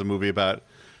because it's a movie about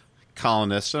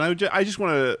colonists. And I just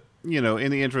want to, in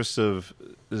the interest of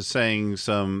saying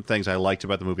some things I liked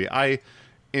about the movie, I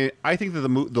think that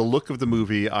the look of the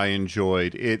movie I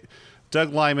enjoyed.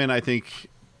 Doug Liman, I think,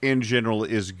 in general,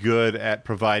 is good at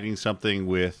providing something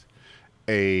with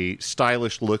a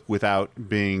stylish look without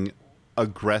being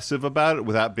aggressive about it,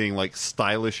 without being like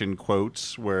stylish in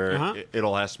quotes where Uh-huh. it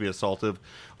all has to be assaultive.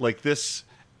 Like this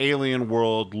alien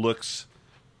world looks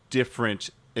different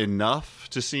enough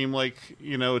to seem like,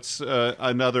 it's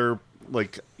another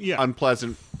like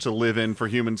unpleasant to live in for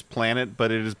humans planet,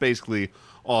 but it is basically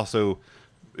also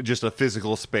just a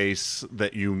physical space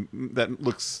that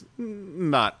looks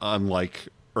not unlike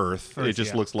Earth. It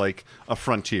just looks like a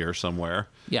frontier somewhere.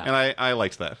 Yeah. And I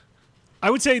liked that. I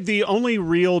would say the only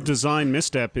real design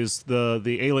misstep is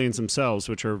the aliens themselves,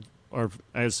 which are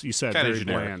as you said, Kinda very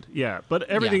generic. bland. Yeah, but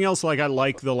everything else, I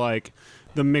like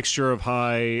the mixture of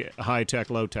high tech,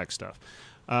 low tech stuff.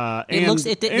 They And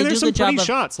do there's the some job pretty of-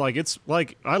 shots.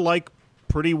 I like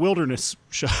pretty wilderness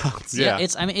shots. Yeah.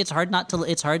 It's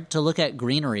hard to look at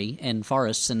greenery and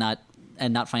forests and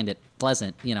not find it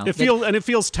pleasant. It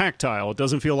feels tactile. It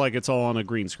doesn't feel like it's all on a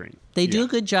green screen. They do a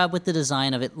good job with the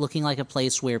design of it looking like a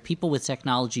place where people with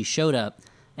technology showed up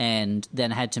and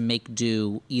then had to make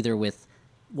do either with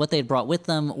what they had brought with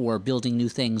them or building new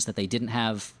things that they didn't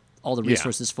have all the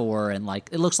resources for. And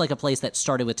it looks like a place that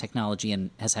started with technology and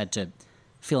has had to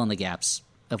fill in the gaps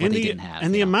of what they didn't have.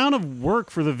 And the amount of work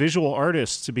for the visual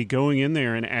artists to be going in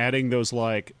there and adding those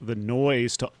the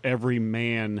noise to every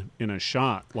man in a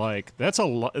shot, that's a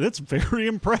lot. That's very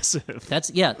impressive.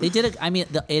 They did it. I mean,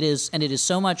 it is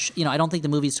so much. I don't think the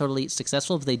movie's totally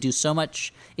successful, but they do so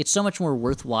much. It's so much more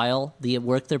worthwhile, the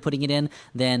work they're putting it in,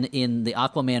 than in the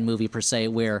Aquaman movie per se,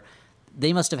 where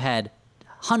they must have had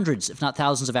hundreds, if not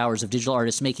thousands, of hours of digital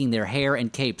artists making their hair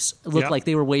and capes look like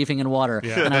they were waving in water.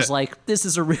 Yeah. And I was like, this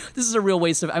is a real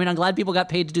waste of. I mean, I'm glad people got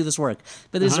paid to do this work,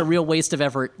 but this is a real waste of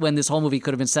effort when this whole movie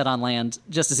could have been set on land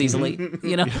just as easily,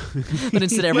 But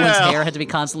instead, everyone's hair had to be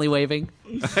constantly waving.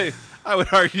 I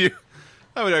would argue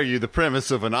the premise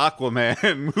of an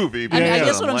Aquaman movie. I being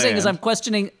guess on what I'm saying is land. I'm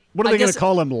questioning. What are they going to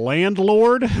call him,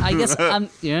 landlord? I guess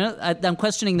I'm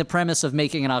questioning the premise of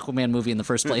making an Aquaman movie in the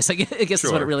first place. I guess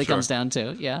is what it really comes down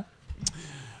to. Yeah.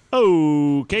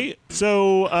 Okay,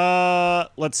 so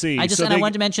let's see. I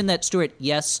wanted to mention that, Stuart,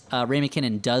 yes, Ray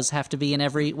McKinnon does have to be in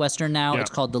every Western now. Yeah. It's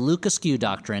called the Luke Askew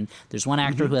Doctrine. There's one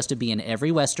actor who has to be in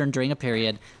every Western during a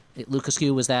period. Luke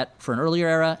Askew was that for an earlier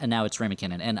era, and now it's Ray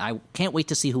McKinnon. And I can't wait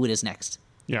to see who it is next.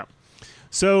 Yeah.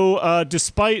 So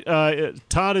despite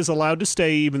Todd is allowed to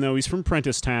stay even though he's from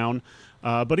Prentice Town,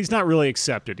 but he's not really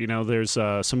accepted. There's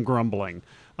some grumbling,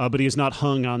 but he is not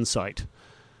hung on sight.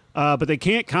 But they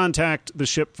can't contact the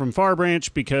ship from Far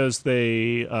Branch because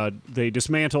they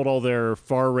dismantled all their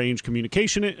far-range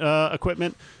communication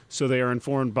equipment. So they are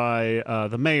informed by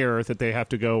the mayor that they have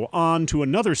to go on to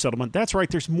another settlement. That's right.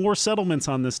 There's more settlements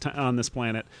on this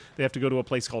planet. They have to go to a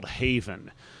place called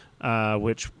Haven,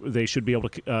 which they should be able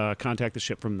to contact the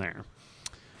ship from there.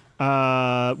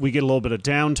 We get a little bit of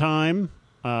downtime.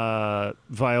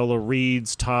 Viola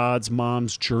reads Todd's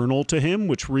mom's journal to him,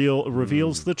 which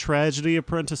reveals the tragedy of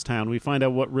Prentice Town. We find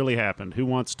out what really happened. Who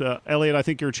wants to... Elliot, I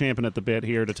think you're champing at the bit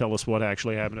here to tell us what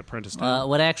actually happened at Prentice Town.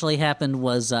 What actually happened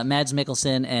was Mads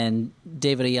Mikkelsen and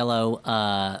David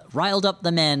Oyelowo riled up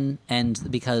the men, and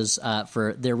because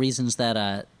for their reasons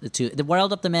they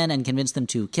riled up the men and convinced them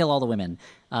to kill all the women.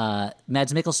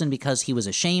 Mads Mikkelsen because he was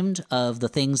ashamed of the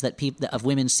things of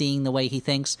women seeing the way he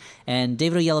thinks, and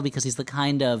David Oyelowo because he's the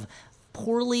kind of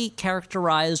poorly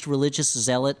characterized religious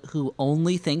zealot who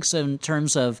only thinks in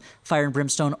terms of fire and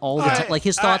brimstone all the time.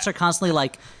 His thoughts are constantly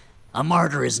like, a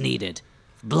martyr is needed,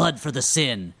 blood for the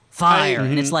sin, fire.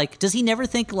 And it's like, does he never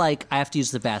think I have to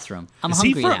use the bathroom? I'm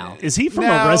hungry now. Is he from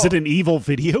a Resident Evil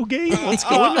video game? What's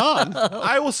going on?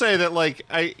 I will say that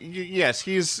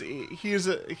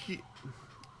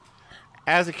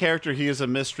as a character, he is a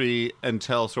mystery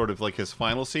until sort of his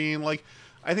final scene.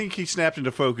 I think he snapped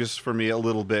into focus for me a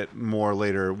little bit more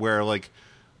later, where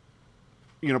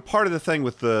part of the thing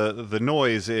with the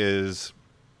noise is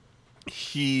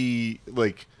he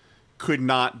could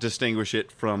not distinguish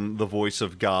it from the voice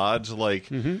of God,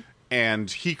 and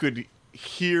he could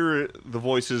hear the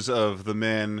voices of the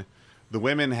men. The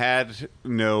women had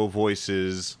no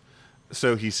voices.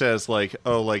 So he says, to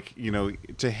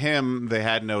him, they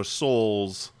had no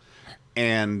souls.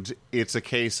 And it's a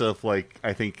case of,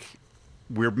 I think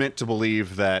we're meant to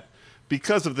believe that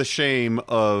because of the shame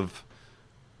of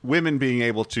women being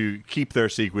able to keep their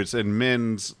secrets and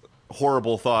men's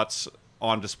horrible thoughts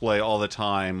on display all the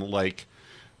time,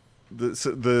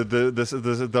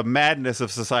 the madness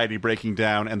of society breaking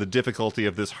down and the difficulty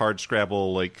of this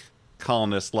hardscrabble,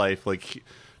 colonist life,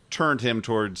 turned him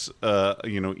towards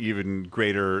even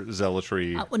greater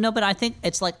zealotry. No, but I think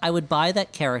it's I would buy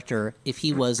that character if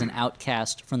he was an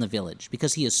outcast from the village,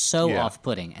 because he is so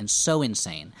off-putting and so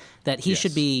insane that he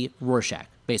should be Rorschach,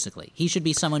 basically. He should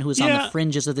be someone who is on the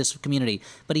fringes of this community.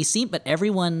 But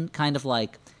everyone kind of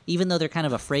even though they're kind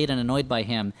of afraid and annoyed by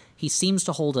him, he seems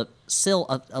to hold a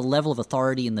level of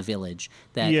authority in the village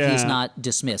that he's not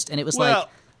dismissed. And it was like,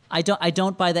 I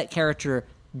don't buy that character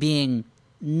being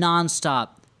nonstop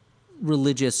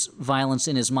religious violence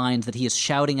in his mind, that he is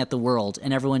shouting at the world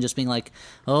and everyone just being like,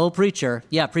 oh, preacher,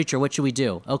 what should we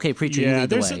do? Okay, preacher, you lead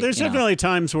the way. There's definitely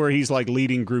times where he's like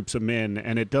leading groups of men,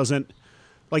 and it doesn't,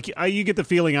 like, you get the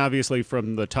feeling obviously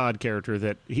from the Todd character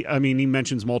that he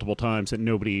mentions multiple times that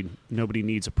nobody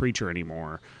needs a preacher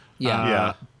anymore.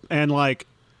 And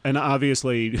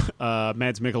obviously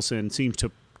Mads Mikkelsen seems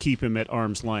to keep him at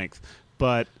arm's length,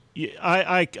 but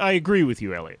I agree with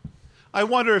you, Elliot. I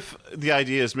wonder if the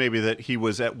idea is maybe that he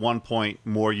was at one point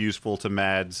more useful to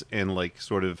Mads in like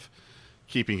sort of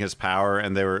keeping his power,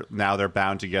 and they're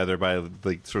bound together by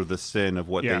like sort of the sin of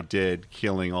what they did,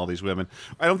 killing all these women.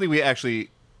 I don't think we actually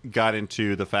got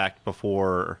into the fact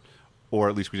before, or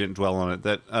at least we didn't dwell on it,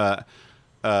 that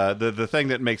the thing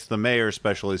that makes the mayor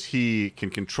special is he can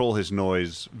control his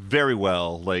noise very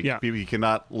well. Like he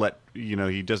cannot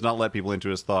he does not let people into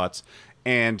his thoughts,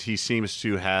 and he seems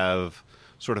to have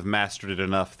sort of mastered it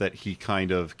enough that he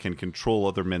kind of can control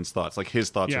other men's thoughts. Like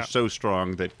his thoughts are so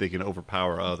strong that they can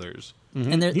overpower others.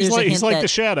 Mm-hmm. And he's like the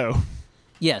Shadow.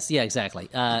 Yes, yeah, exactly.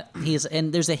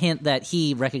 And there's a hint that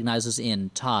he recognizes in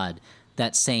Todd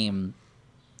that same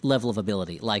level of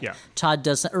ability. Like Todd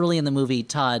does early in the movie,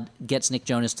 Todd gets Nick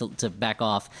Jonas to back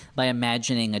off by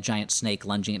imagining a giant snake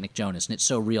lunging at Nick Jonas, and it's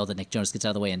so real that Nick Jonas gets out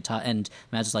of the way, and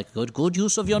Mads is like, good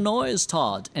use of your noise,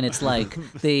 Todd. And it's like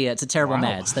it's a terrible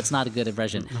Mads. That's not a good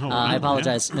impression. I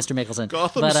apologize, Mr. Mikkelsen.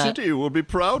 Gotham City will be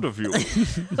proud of you.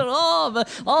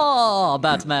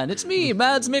 Batman, it's me,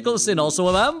 Mads Mikkelsen, also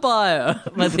a vampire.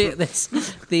 But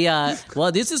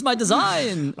this is my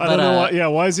design. I don't know why.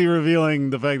 Why is he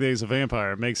revealing the fact that he's a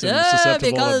vampire? It makes him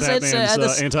susceptible to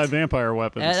Batman's anti-vampire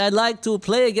weapons. And I'd like to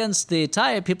play against the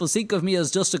type. People think of me as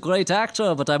just a great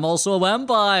actor, but I'm also a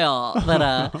vampire. But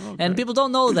and people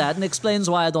don't know that, and explains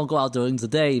why I don't go out during the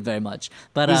day very much.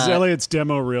 But this is Elliot's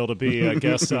demo reel to be a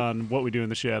guest on What We Do in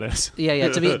the Shadows.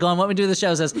 To be going What We Do in the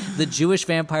Shadows as the Jewish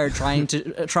vampire trying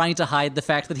to hide the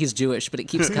fact that he's Jewish, but it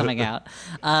keeps coming out.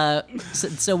 He's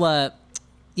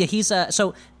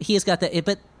got that,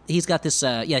 but. He's got this,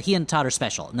 he and Todd are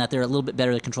special, and that they're a little bit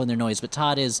better at controlling their noise, but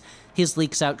his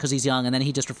leaks out because he's young, and then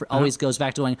he just always goes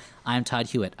back to going, I'm Todd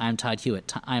Hewitt, I'm Todd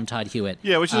Hewitt, I'm Todd Hewitt.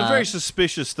 Yeah, which is a very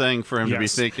suspicious thing for him to be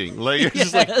thinking. Like, it's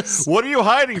just like, what are you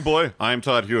hiding, boy? I'm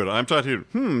Todd Hewitt, I'm Todd Hewitt.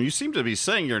 You seem to be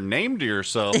saying your name to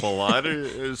yourself a lot.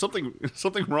 Is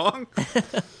something wrong?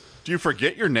 Do you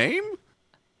forget your name?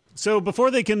 So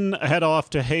before they can head off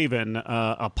to Haven,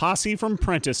 a posse from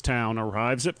Prenticetown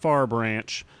arrives at Far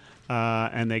Branch.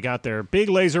 And they got their big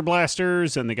laser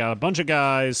blasters, and they got a bunch of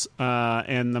guys,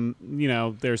 and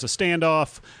there's a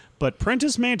standoff. But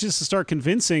Prentice manages to start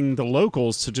convincing the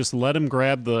locals to just let him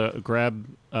grab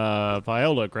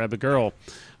Viola, grab the girl.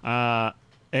 A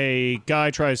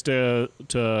guy tries to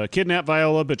kidnap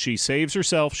Viola, but she saves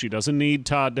herself. She doesn't need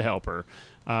Todd to help her.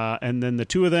 And then the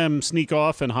two of them sneak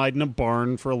off and hide in a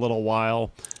barn for a little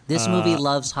while. This movie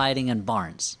loves hiding in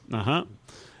barns.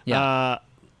 Yeah.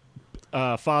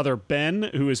 Father Ben,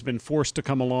 who has been forced to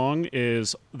come along,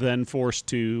 is then forced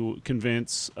to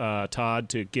convince Todd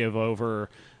to give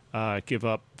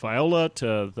up Viola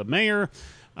to the mayor.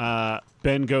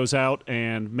 Ben goes out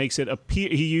and makes it appear.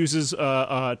 He uses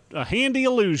a handy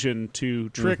illusion to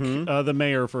trick the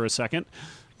mayor for a second,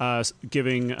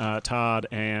 giving Todd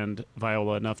and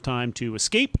Viola enough time to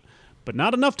escape, but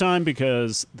not enough time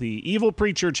because the evil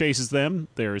preacher chases them.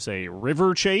 There's a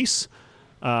river chase.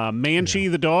 Manchi,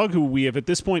 the dog, who we have at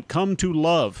this point come to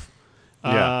love,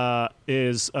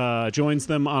 joins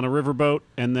them on a riverboat,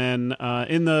 and then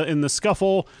in the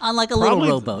scuffle, on like a little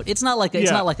rowboat. It's not like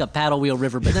a paddle wheel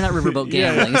riverboat. They're not riverboat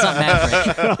gambling. It's not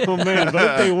Maverick. Oh man, but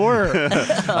if they were,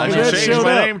 I should change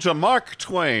my name to Mark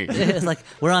Twain. It's like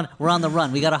we're on the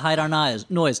run. We got to hide our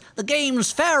noise. The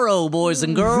game's Pharaoh, boys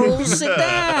and girls. Sit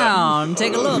down,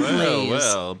 take a look, please.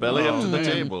 Well, belly up to the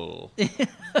table.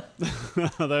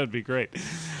 That would be great.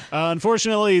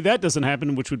 Unfortunately, that doesn't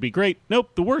happen, which would be great.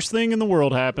 Nope, the worst thing in the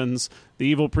world happens. The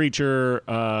evil preacher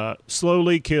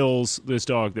slowly kills this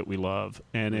dog that we love,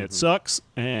 and it sucks,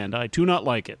 and I do not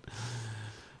like it.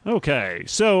 Okay,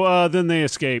 so then they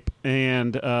escape,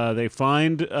 and they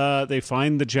find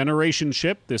the Generation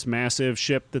ship, this massive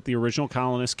ship that the original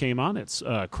colonists came on. It's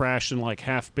crashed and like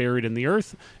half buried in the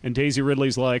earth, and Daisy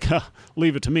Ridley's like,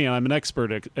 leave it to me, I'm an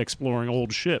expert at exploring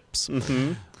old ships.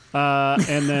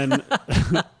 And then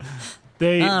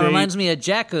they reminds me of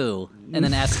Jakku, and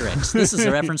then Asterix. This is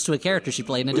a reference to a character she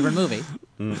played in a different movie.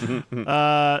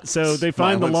 So they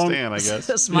find the Violent long. Stan, I guess.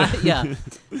 That's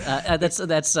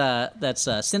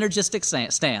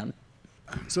synergistic Stan.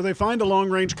 So they find a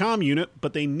long-range comm unit,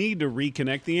 but they need to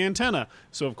reconnect the antenna.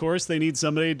 So of course they need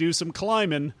somebody to do some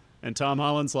climbing. And Tom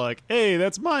Holland's like, "Hey,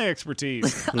 that's my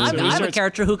expertise." I'm a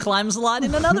character who climbs a lot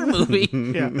in another movie.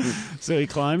 Yeah. So he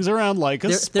climbs around like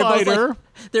a spider.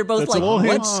 They're both That's like a little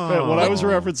hint what? at what I was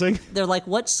referencing. They're like,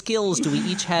 what skills do we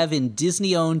each have in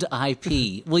Disney-owned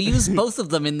IP? We'll use both of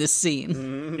them in this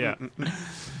scene. Yeah.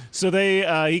 So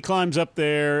he climbs up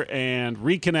there and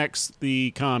reconnects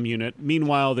the comm unit.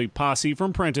 Meanwhile, the posse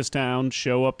from Prentice Town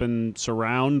show up and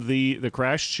surround the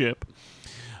crashed ship.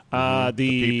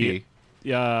 PP.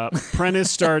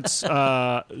 Prentice starts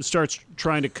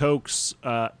trying to coax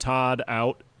Todd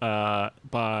out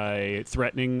by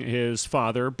threatening his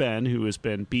father, Ben, who has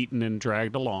been beaten and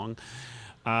dragged along.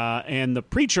 And the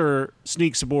preacher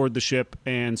sneaks aboard the ship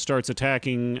and starts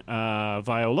attacking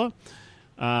Viola.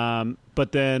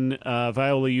 But then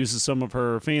Viola uses some of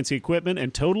her fancy equipment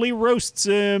and totally roasts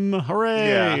him. Hooray!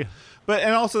 Yeah.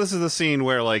 And also this is the scene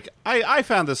where, like, I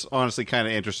found this honestly kind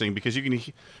of interesting because you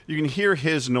can hear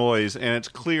his noise, and it's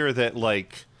clear that,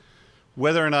 like,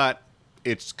 whether or not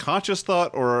it's conscious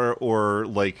thought or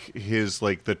like his,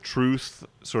 like, the truth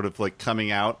sort of like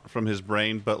coming out from his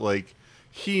brain, but like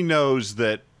he knows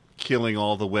that killing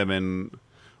all the women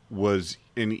was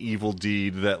an evil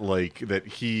deed, that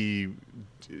he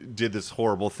did this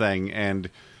horrible thing, and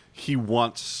he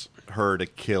wants her to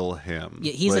kill him.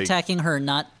 Yeah, he's attacking her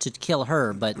not to kill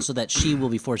her, but so that she will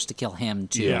be forced to kill him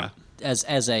too. Yeah. As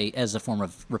a form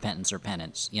of repentance or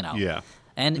penance, you know. Yeah.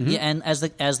 And and as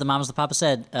the Mamas the Papa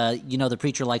said, the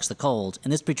preacher likes the cold,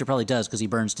 and this preacher probably does because he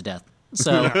burns to death.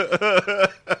 So.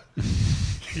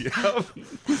 Yep.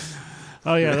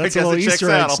 Oh yeah, that's I a guess little it checks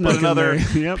Easter egg out. I'll snuck put in another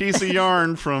there. Yep. piece of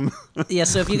yarn from Yeah,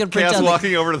 so if you could print Cass out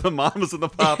walking over to the Mamas and the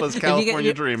Papas,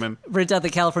 California Dreamin'. print out the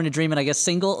California Dreamin', I guess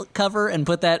single cover and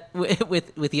put that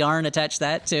with yarn, attach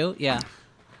that too. Yeah.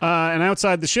 And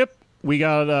outside the ship, we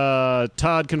got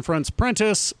Todd confronts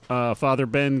Prentice. Father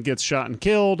Ben gets shot and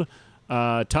killed.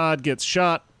 Todd gets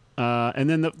shot. And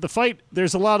then the fight,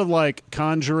 there's a lot of like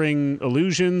conjuring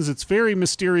illusions. It's very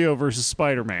Mysterio versus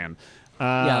Spider-Man.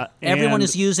 Yeah. Everyone and-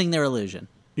 is using their illusion.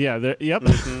 Yeah, yep.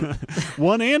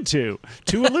 One and two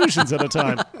illusions at a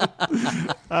time.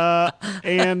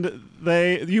 And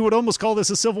you would almost call this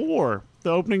a civil war. The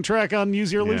opening track on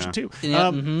Use Your Illusion too.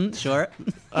 Yeah, sure.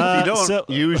 If you don't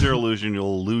use your illusion,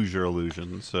 you'll lose your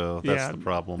illusion. So that's the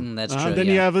problem. That's true. Then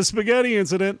you have a spaghetti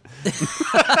incident.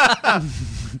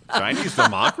 Chinese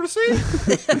democracy?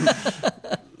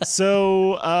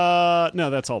 So no,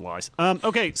 that's all lies.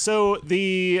 Okay, so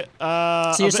the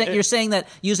So you're saying that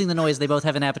using the noise, they both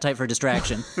have an appetite for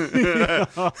distraction.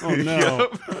 oh no.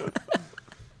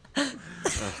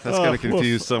 That's going to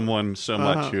confuse someone so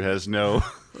much who has no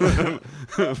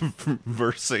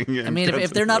versing. I mean,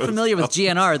 if they're not familiar with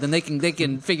GNR, then they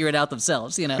can figure it out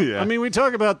themselves. You know. Yeah. I mean, we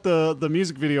talk about the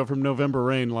music video from November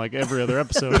Rain like every other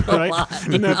episode, right?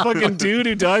 And that fucking dude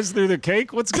who dives through the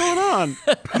cake. What's going on?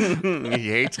 He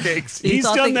hates cakes. He's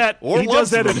thought done they- that. Or He does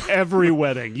loves that them. at every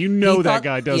wedding. You know He that thought-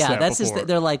 guy does yeah, that that's before.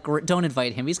 they're like, don't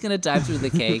invite him. He's going to dive through the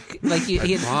cake. Like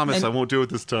I promise and I won't do it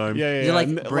this time. yeah. You're like,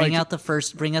 And, bring out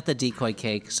the decoy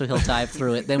cake, so he'll dive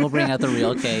through it. Then we'll bring out the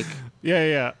real cake.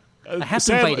 Yeah. I have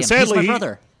to invite him. He's my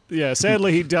brother.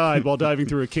 Sadly, he died while diving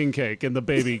through a king cake, and the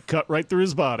baby cut right through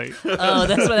his body. Oh,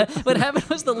 that's what happened.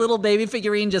 Was the little baby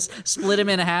figurine just split him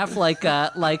in half whose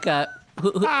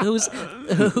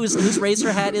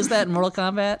racer hat is that in Mortal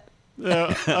Kombat?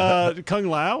 Kung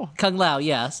Lao? Kung Lao,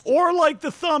 yes. Or like the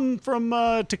thumb from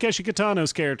Takeshi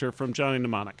Kitano's character from Johnny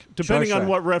Mnemonic, depending Sure. on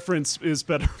what reference is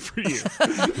better for you.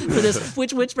 For this,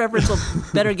 which reference will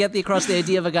better get across the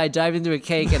idea of a guy diving through a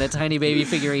cake and a tiny baby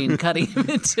figurine cutting him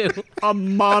in two? A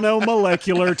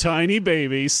monomolecular tiny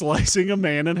baby slicing a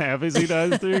man in half as he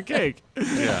dives through a cake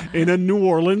in a New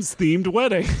Orleans themed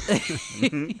wedding.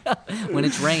 When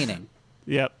it's raining.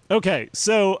 Yep. Okay.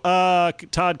 So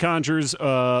Todd conjures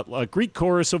a Greek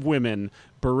chorus of women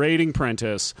berating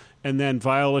Prentice, and then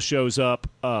Viola shows up.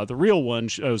 The real one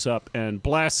shows up and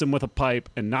blasts him with a pipe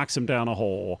and knocks him down a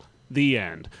hole. The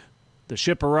end. The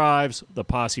ship arrives. The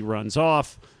posse runs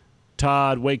off.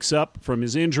 Todd wakes up from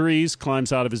his injuries,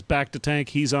 climbs out of his Bacta tank.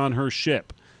 He's on her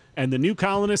ship. And the new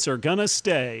colonists are gonna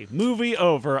stay. Movie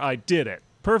over. I did it.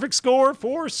 Perfect score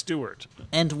for Stewart.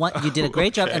 And you did a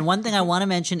great job. And one thing I want to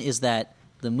mention is that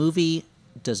the movie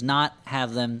does not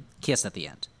have them kiss at the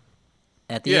end.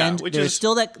 At the Yeah, end, which there's is-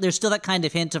 still that kind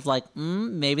of hint of like,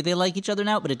 maybe they like each other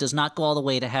now, but it does not go all the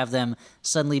way to have them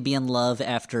suddenly be in love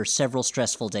after several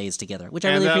stressful days together, which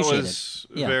I really that appreciated. was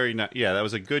Yeah. very yeah, that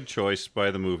was a good choice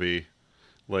by the movie.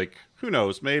 Like, who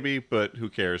knows, maybe, but who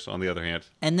cares on the other hand.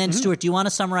 And then, Stuart, do you want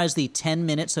to summarize the 10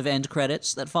 minutes of end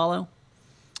credits that follow?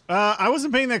 I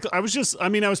wasn't paying that. I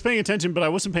was paying attention, but I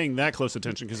wasn't paying that close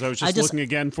attention because I was just looking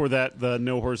again for the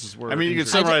no horses were. I mean, you could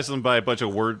injured. summarize them by a bunch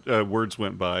of words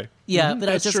went by. Yeah, but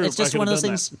That's true. it's just I one of could've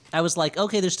those done things. I was like,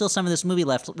 okay, there's still some of this movie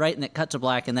left, right? And it cut to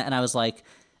black, and I was like,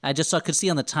 I just could see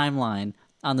on the timeline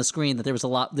on the screen that there was a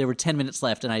lot. There were 10 minutes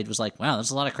left, and I was like, wow, that's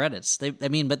a lot of credits. But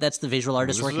that's the visual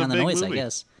artist This is working a on the big noise, movie. I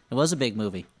guess. It was a big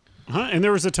movie. And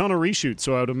there was a ton of reshoots,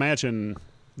 so I would imagine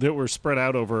that were spread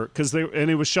out over because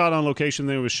it was shot on location.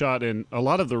 Then it was shot in a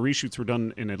lot of the reshoots were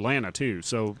done in Atlanta too.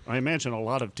 So I imagine a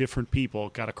lot of different people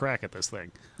got a crack at this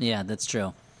thing. Yeah, that's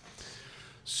true.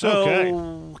 So,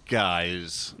 Okay.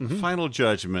 guys, final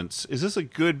judgments. Is this a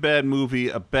good, bad movie,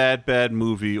 a bad, bad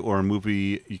movie, or a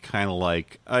movie you kind of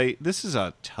like? This is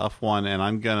a tough one, and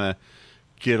I'm going to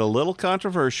get a little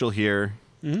controversial here.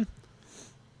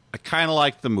 I kind of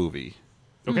like the movie.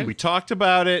 Okay. We talked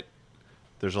about it.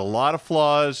 There's a lot of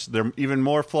flaws. There are even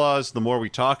more flaws the more we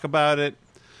talk about it.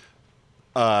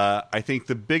 I think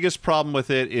the biggest problem with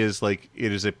it is it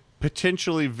is a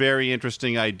potentially very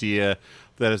interesting idea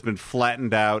that has been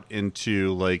flattened out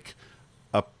into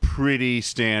a pretty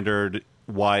standard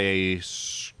YA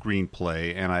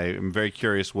screenplay, and I am very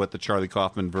curious what the Charlie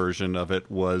Kaufman version of it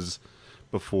was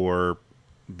before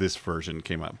this version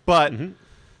came out. But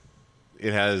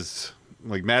it has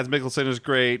Mads Mikkelsen is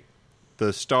great.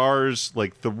 The stars,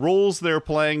 the roles they're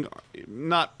playing,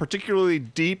 not particularly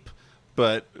deep,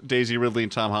 but Daisy Ridley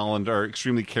and Tom Holland are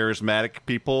extremely charismatic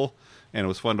people, and it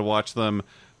was fun to watch them.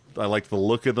 I liked the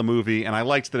look of the movie, and I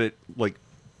liked that it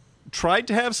tried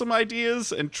to have some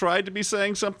ideas and tried to be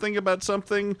saying something about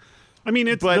something. I mean,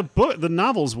 the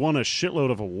novels won a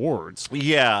shitload of awards.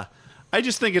 Yeah, I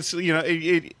just think it's but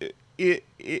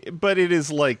it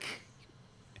is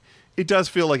it does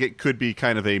feel like it could be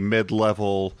kind of a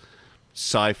mid-level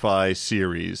sci-fi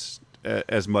series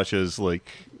as much as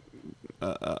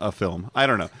a film. I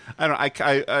don't know. I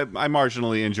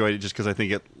marginally enjoyed it just because I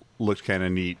think it looked kind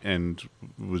of neat and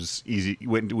was easy.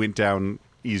 Went down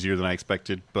easier than I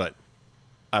expected, but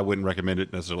I wouldn't recommend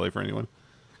it necessarily for anyone.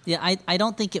 Yeah, I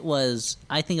don't think it was.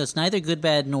 I think it was neither good,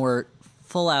 bad, nor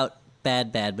full out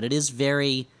bad, but it is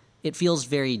very. It feels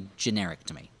very generic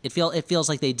to me. It feels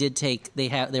like they did take.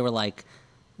 They were like,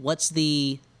 what's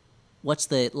the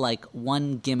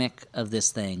one gimmick of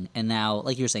this thing, and now,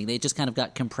 like you were saying, they just kind of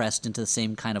got compressed into the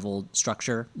same kind of old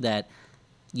structure that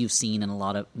you've seen in a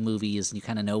lot of movies, and you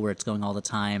kind of know where it's going all the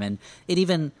time, and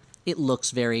it looks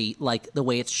very the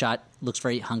way it's shot looks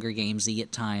very Hunger Gamesy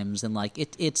at times, and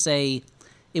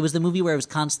it was the movie where I was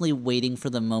constantly waiting for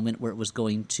the moment where it was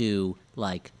going to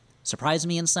surprise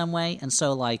me in some way, and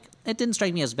so it didn't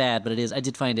strike me as bad, but I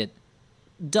did find it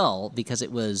dull because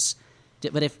it was,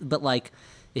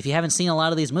 if you haven't seen a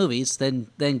lot of these movies, then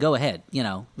go ahead.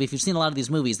 If you've seen a lot of these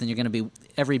movies, then you're going to be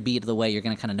every beat of the way. You're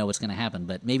going to kind of know what's going to happen.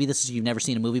 But maybe this is you've never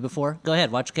seen a movie before. Go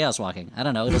ahead, watch Chaos Walking. I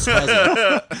don't know. It'll surprise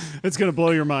you. It's going to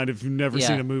blow your mind if you've never Yeah.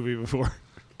 seen a movie before.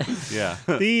 Yeah.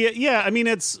 I mean,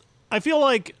 I feel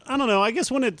like, I don't know, I guess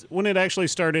when it actually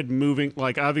started moving,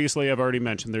 obviously I've already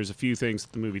mentioned there's a few things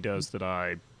that the movie does that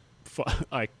I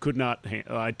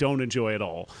don't enjoy at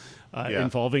all,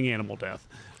 involving animal death.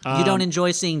 You don't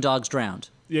enjoy seeing dogs drowned.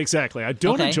 Exactly. I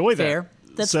don't Okay, enjoy that. fair.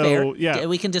 That's so, fair. Yeah.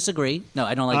 We can disagree. No,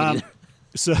 I don't like it either.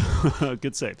 So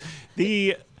good save.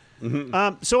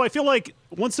 So I feel like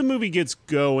once the movie gets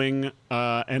going,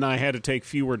 and I had to take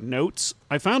fewer notes,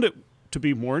 I found it to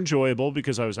be more enjoyable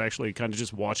because I was actually kind of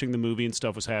just watching the movie and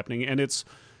stuff was happening, and it's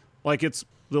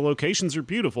the locations are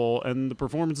beautiful and the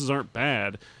performances aren't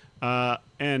bad,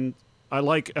 and I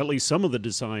like at least some of the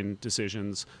design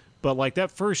decisions. But that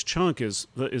first chunk is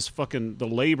fucking the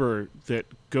labor that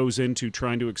goes into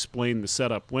trying to explain the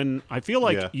setup. When I feel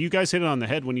like you guys hit it on the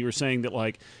head when you were saying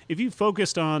that if you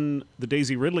focused on the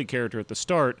Daisy Ridley character at the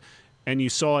start and you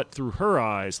saw it through her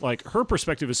eyes, her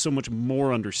perspective is so much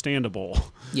more understandable.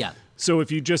 Yeah. So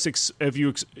if you just if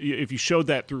you showed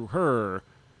that through her,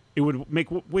 it would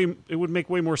make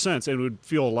way more sense and it would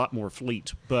feel a lot more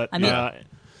fleet. But I mean,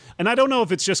 and I don't know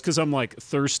if it's just because I'm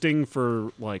thirsting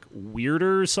for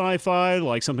weirder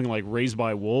sci-fi, something like Raised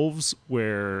by Wolves,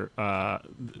 where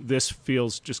this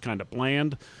feels just kind of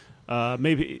bland.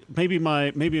 Maybe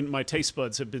my taste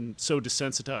buds have been so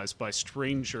desensitized by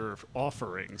stranger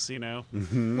offerings,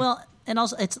 Well, and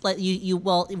also it's you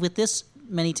with this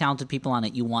many talented people on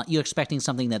it, you're expecting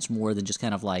something that's more than just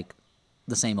kind of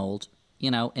the same old.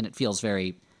 and it feels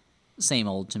very same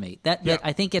old to me. That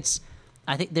I think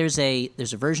there's a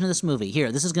version of this movie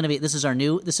here. This is our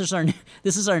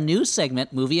new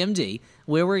segment, Movie MD,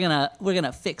 where we're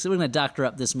gonna doctor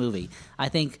up this movie. I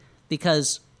think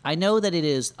because I know that it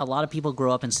is a lot of people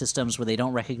grow up in systems where they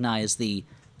don't recognize the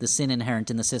sin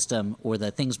inherent in the system or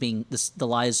the things the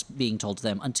lies being told to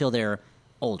them until they're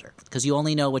older, because you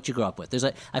only know what you grew up with.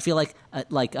 I feel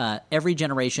like every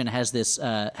generation has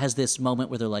this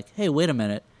moment where they're like, hey, wait a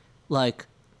minute, like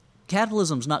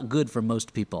capitalism's not good for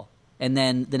most people. And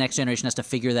then the next generation has to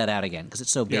figure that out again because it's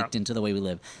so baked into the way we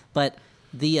live. But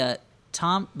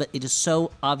but it is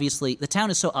so obviously, the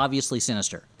town is so obviously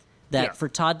sinister that for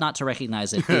Todd not to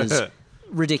recognize it is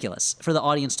ridiculous for the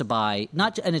audience to buy.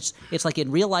 And it's like in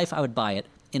real life I would buy it.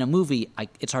 In a movie,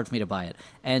 it's hard for me to buy it.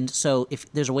 And so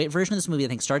if there's a version of this movie I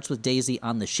think starts with Daisy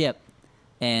on the ship,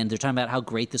 and they're talking about how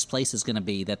great this place is going to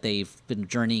be that they've been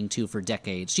journeying to for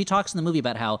decades. She talks in the movie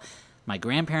about how my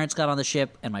grandparents got on the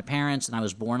ship, and my parents, and I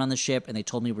was born on the ship, and they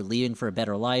told me we're leaving for a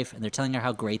better life, and they're telling her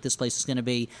how great this place is going to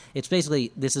be. It's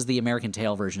basically, this is the American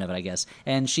Tail version of it, I guess.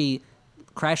 And she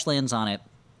crash lands on it.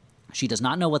 She does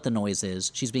not know what the noise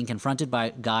is. She's being confronted by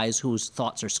guys whose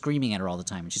thoughts are screaming at her all the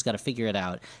time, and she's got to figure it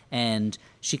out. And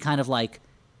she kind of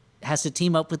has to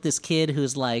team up with this kid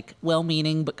who's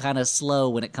well-meaning but kind of slow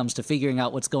when it comes to figuring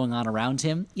out what's going on around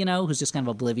him, who's just kind of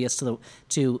oblivious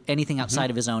to anything outside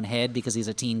of his own head because he's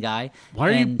a teen guy. Why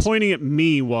are you pointing at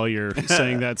me while you're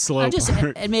saying that slow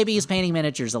part? And maybe he's painting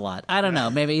miniatures a lot. I don't know.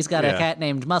 Maybe he's got a cat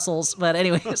named Muscles. But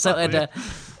anyway, so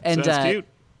Sounds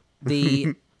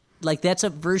cute. That's a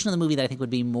version of the movie that I think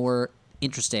would be more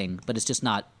interesting, but it's just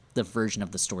not the version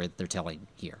of the story that they're telling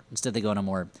here. Instead, they go in a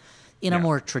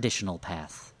more traditional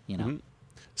path.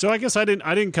 So I guess I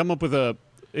didn't come up with it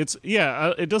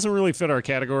doesn't really fit our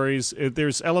categories.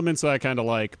 There's elements that I kind of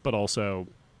like, but also,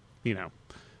 what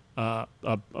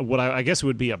I guess it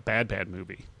would be a bad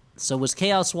movie. So was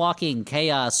Chaos Walking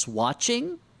chaos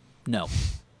watching? No.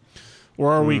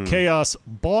 Or are we chaos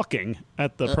balking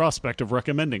at the prospect of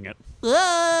recommending it?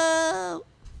 Oh!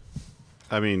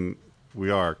 I mean,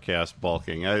 we are chaos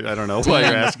balking. I don't know why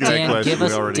you're asking that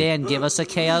question. Dan, give us a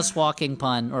chaos walking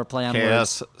pun or play on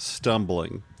chaos words.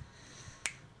 Stumbling.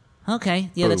 Okay,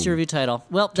 yeah, that's your review title.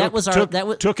 Well,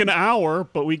 took an hour,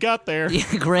 but we got there.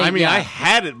 Yeah, great. I mean, I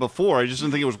had it before. I just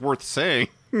didn't think it was worth saying.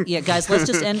 Yeah, guys, let's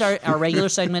just end our regular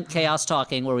segment, Chaos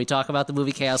Talking, where we talk about the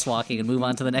movie Chaos Walking, and move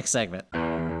on to the next segment.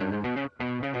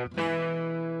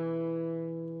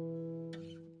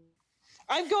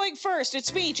 I'm going first.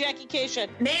 It's me, Jackie Cation.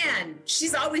 Man,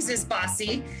 she's always this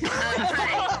bossy.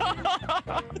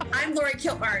 Hi, I'm Lori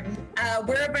Kilmartin.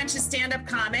 We're a bunch of stand-up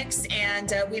comics,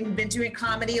 and we've been doing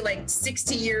comedy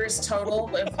 60 years total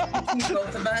with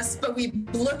both of us, but we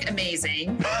look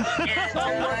amazing.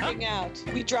 And working out.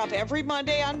 We drop every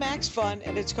Monday on Max Fun,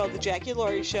 and it's called The Jackie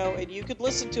Laurie Show, and you could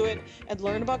listen to it and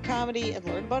learn about comedy and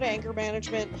learn about anger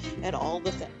management and all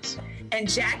the things. And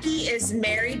Jackie is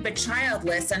married but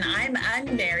childless, and I'm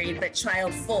unmarried but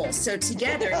childful. So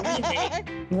together we make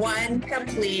one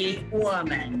complete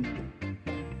woman.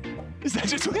 Is that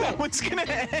just what that one's gonna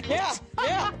end?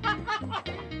 Yeah.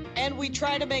 And we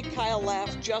try to make Kyle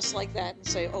laugh just like that and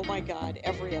say, oh my God,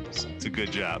 every episode. It's a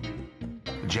good job.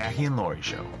 The Jackie and Laurie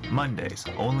Show, Mondays,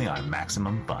 only on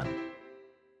Maximum Fun.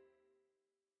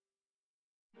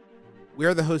 We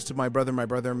are the host of My Brother,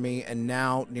 and Me, and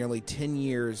now, nearly 10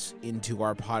 years into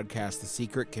our podcast, the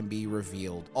secret can be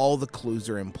revealed. All the clues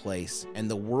are in place, and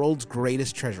the world's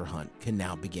greatest treasure hunt can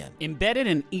now begin. Embedded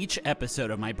in each episode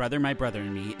of My Brother,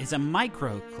 and Me is a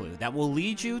micro clue that will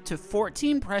lead you to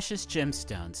 14 precious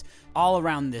gemstones all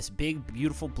around this big,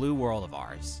 beautiful blue world of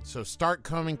ours. So start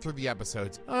combing through the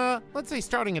episodes. Let's say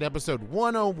starting at episode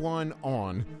 101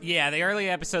 on. Yeah, the early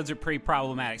episodes are pretty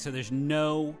problematic, so there's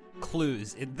no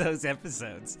clues in those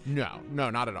episodes. No,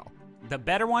 not at all. The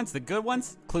better ones, the good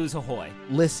ones, clues ahoy.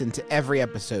 Listen to every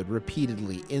episode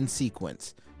repeatedly in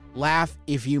sequence. Laugh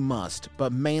if you must,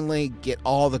 but mainly get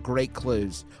all the great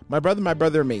clues. My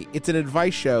Brother, and Me. It's an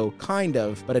advice show, kind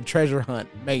of, but a treasure hunt,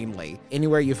 mainly.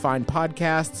 Anywhere you find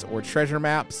podcasts or treasure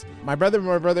maps. My Brother,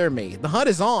 and Me. The hunt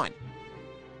is on.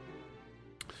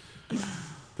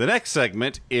 The next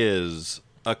segment is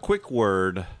a quick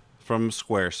word from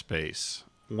Squarespace,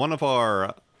 one of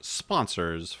our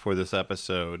sponsors for this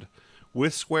episode.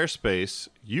 With Squarespace,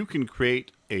 you can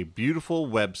create a beautiful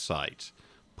website.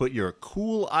 Put your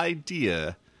cool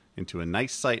idea into a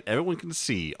nice site everyone can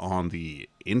see on the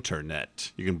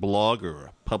internet. You can blog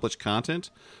or publish content,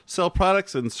 sell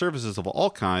products and services of all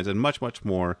kinds, and much, much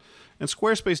more. And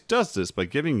Squarespace does this by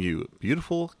giving you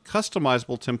beautiful,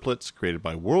 customizable templates created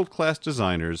by world-class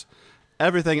designers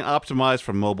Everything optimized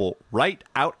for mobile right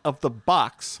out of the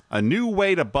box. A new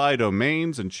way to buy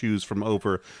domains and choose from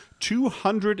over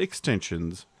 200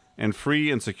 extensions and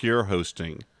free and secure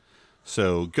hosting.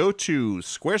 So go to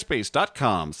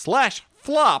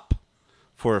squarespace.com/flop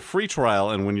for a free trial,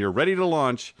 and when you're ready to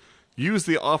launch, use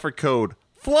the offer code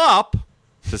FLOP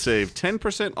to save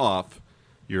 10% off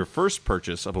your first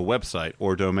purchase of a website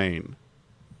or domain.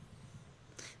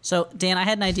 So, Dan, I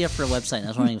had an idea for a website, and I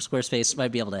was wondering if Squarespace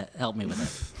might be able to help me with it.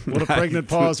 What a pregnant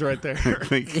pause right there.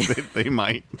 they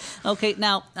might. Okay,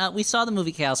 now, we saw the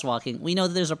movie Chaos Walking. We know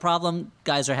that there's a problem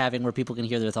guys are having where people can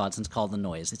hear their thoughts, and it's called the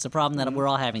noise. It's a problem that we're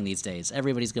all having these days.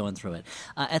 Everybody's going through it.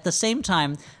 At the same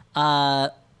time,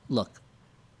 look,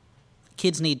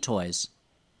 kids need toys,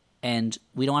 and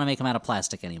we don't want to make them out of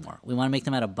plastic anymore. We want to make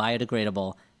them out of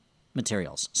biodegradable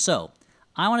materials. So,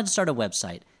 I wanted to start a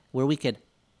website where we could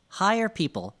hire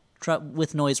people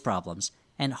with noise problems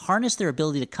and harness their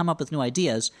ability to come up with new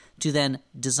ideas to then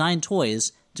design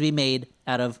toys to be made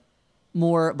out of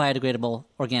more biodegradable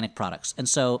organic products. And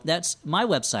so that's my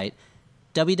website,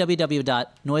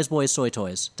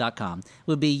 www.noiseboyssoytoys.com,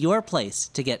 would be your place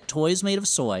to get toys made of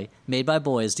soy, made by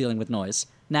boys dealing with noise.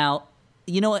 Now,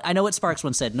 you know, I know what Sparks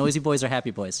once said, noisy boys are happy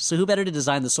boys. So who better to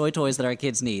design the soy toys that our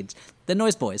kids need than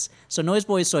Noise Boys? So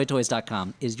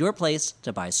noiseboyssoytoys.com is your place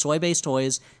to buy soy-based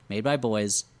toys made by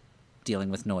boys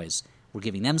dealing with noise. We're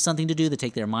giving them something to do to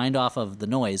take their mind off of the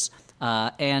noise,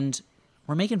 and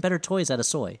we're making better toys out of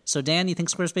soy. So, Dan, you think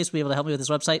Squarespace will be able to help me with this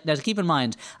website? Now, keep in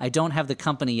mind, I don't have the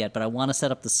company yet, but I want to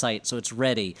set up the site so it's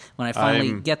ready when I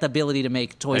finally get the ability to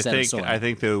make toys out of soy. I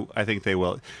think they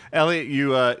will. Elliot,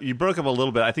 you broke up a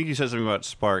little bit. I think you said something about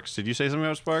Sparks. Did you say something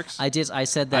about Sparks? I did. I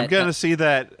said that. I'm going to see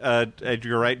that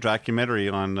Edgar Wright documentary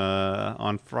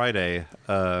on Friday.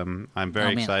 I'm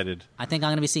very excited. I think I'm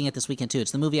going to be seeing it this weekend, too.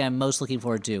 It's the movie I'm most looking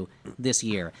forward to this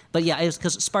year. But yeah, it's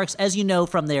because Sparks, as you know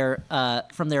from their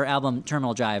album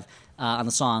Terminal Drive, on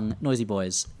the song Noisy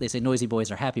Boys, they say noisy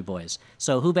boys are happy boys.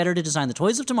 So who better to design the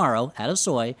toys of tomorrow out of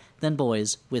soy than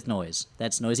boys with noise?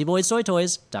 That's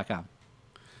noiseboyssoytoys.com.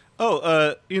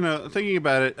 Oh, thinking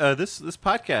about it, this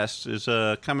podcast is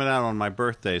coming out on my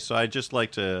birthday, so I'd just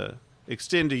like to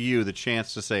extend to you the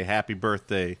chance to say happy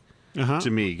birthday to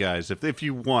me, guys, if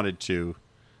you wanted to.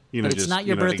 But it's not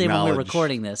your birthday when we're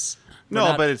recording this.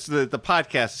 But it's the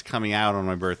podcast is coming out on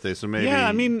my birthday, so maybe. Yeah,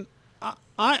 I mean,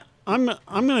 I'm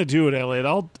gonna do it, Elliot.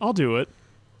 I'll do it.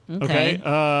 Okay.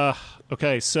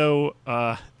 Okay. So,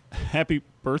 happy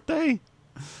birthday.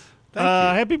 Thank you.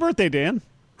 Happy birthday, Dan.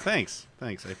 Thanks.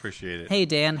 I appreciate it. Hey,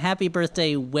 Dan, happy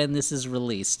birthday when this is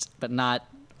released, but not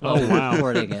wow.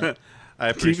 recording it. I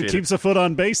appreciate it. Keeps a foot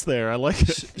on base there. I like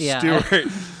it. Yeah.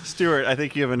 Stuart, I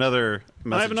think you have another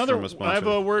message from a sponsor. I have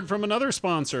a word from another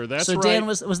sponsor. That's so, right. Dan,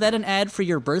 was that an ad for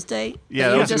your birthday? Yeah,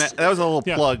 that was a little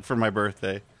plug for my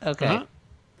birthday. Okay. Uh-huh.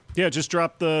 Yeah, just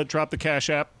drop the Cash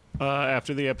App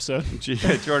after the episode.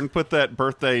 Jordan, put that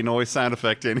birthday noise sound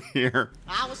effect in here.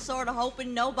 I was sort of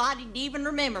hoping nobody'd even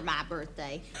remember my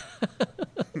birthday.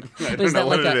 Is that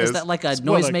like a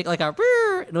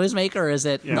noisemaker, or is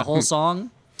it the whole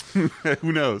song?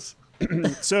 Who knows?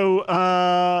 So,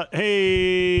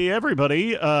 hey,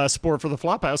 everybody. Support for the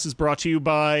Flophouse is brought to you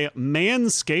by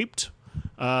Manscaped.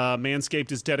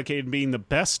 Manscaped is dedicated to being the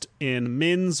best in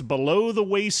men's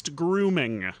below-the-waist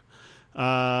grooming.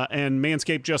 And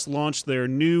Manscaped just launched their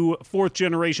new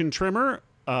 4th-generation trimmer,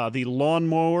 the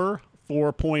Lawnmower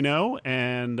 4.0,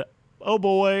 and oh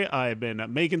boy, I've been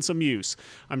making some use.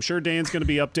 I'm sure Dan's going to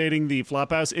be updating the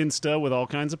Flophouse Insta with all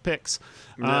kinds of pics.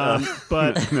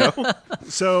 But no.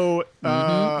 So,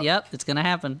 yep, it's going to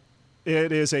happen.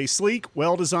 It is a sleek,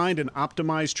 well-designed, and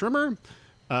optimized trimmer.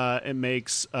 It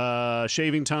makes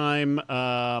shaving time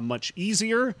much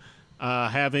easier.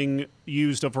 Having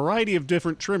used a variety of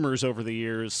different trimmers over the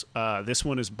years, this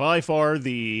one is by far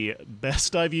the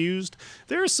best I've used.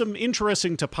 There's some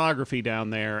interesting topography down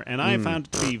there, and I found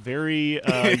it to be very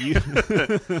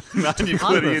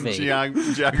non-Euclidean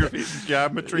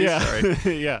geometry. Yeah. Sorry.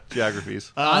 Yeah.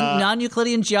 Geographies.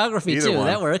 Non-Euclidean geography, too. One.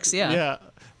 That works, yeah. Yeah.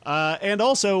 And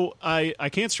also, I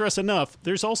can't stress enough,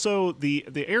 there's also the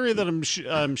area that I'm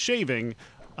shaving,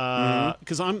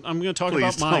 because I'm going to talk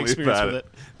about my experience with it.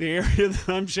 The area that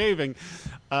I'm shaving,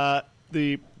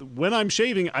 when I'm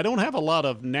shaving, I don't have a lot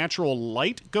of natural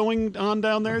light going on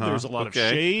down there. There's a lot of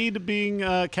shade being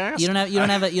cast. You don't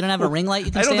have a ring light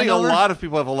you can I don't stand think over? a lot of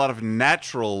people have a lot of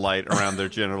natural light around their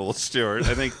genitals, Stuart.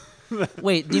 I think.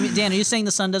 Wait, Dan, are you saying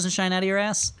the sun doesn't shine out of your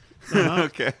ass?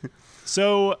 Okay.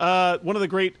 So one of the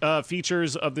great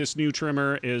features of this new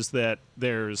trimmer is that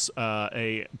there's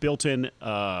a built-in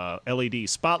LED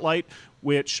spotlight,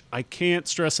 which I can't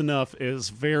stress enough is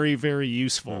very, very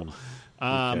useful.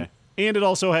 Okay. And it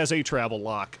also has a travel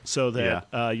lock so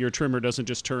that your trimmer doesn't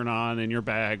just turn on in your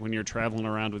bag when you're traveling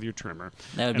around with your trimmer.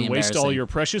 That would be and waste all embarrassing. your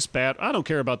precious I don't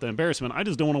care about the embarrassment. I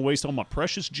just don't want to waste all my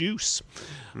precious juice.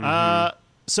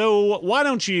 So why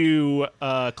don't you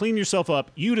clean yourself up?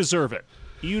 You deserve it.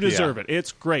 You deserve it.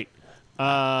 It's great.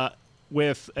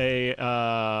 With a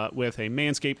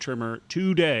Manscaped trimmer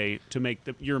today to make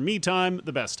your me time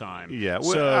the best time. Yeah.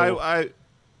 So, sorry.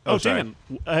 Dan,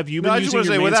 have you No, been I just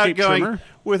using want your to say, Manscaped trimmer?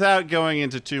 without going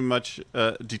into too much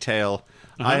detail,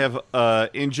 I have,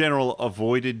 in general,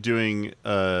 avoided doing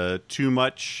too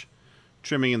much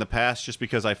trimming in the past just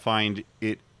because I find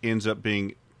it ends up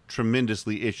being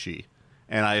tremendously itchy.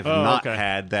 And I have not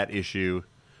had that issue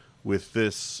with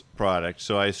this product.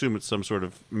 So I assume it's some sort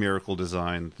of miracle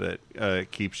design that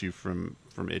keeps you from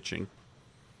itching.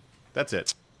 That's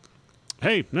it.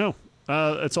 Hey, no.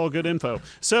 It's all good info.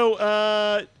 So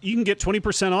you can get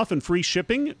 20% off and free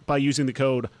shipping by using the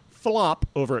code FLOP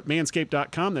over at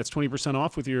manscaped.com. That's 20%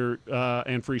 off with your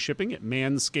and free shipping at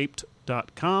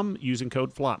manscaped.com using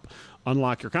code FLOP.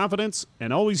 Unlock your confidence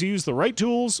and always use the right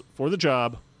tools for the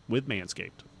job with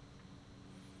Manscaped.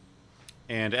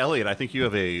 And Elliot, I think you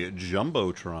have a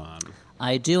Jumbotron.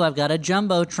 I do. I've got a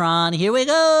Jumbotron. Here we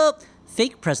go.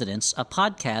 Fake Presidents, a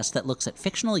podcast that looks at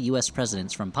fictional U.S.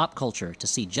 presidents from pop culture to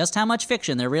see just how much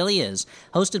fiction there really is,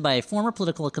 hosted by a former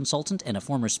political consultant and a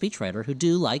former speechwriter who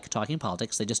do like talking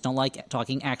politics. They just don't like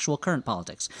talking actual current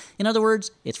politics. In other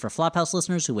words, it's for Flophouse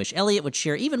listeners who wish Elliot would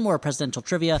share even more presidential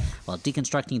trivia while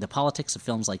deconstructing the politics of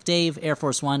films like Dave, Air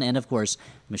Force One, and, of course,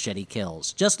 Machete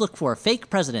Kills. Just look for Fake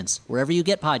Presidents wherever you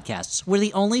get podcasts. We're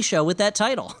the only show with that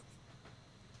title.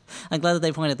 I'm glad that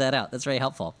they pointed that out. That's very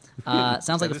helpful.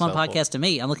 Sounds like a fun podcast to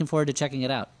me. I'm looking forward to checking it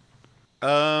out.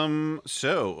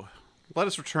 So let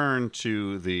us return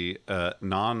to the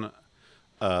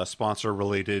non-sponsor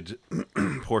related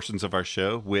portions of our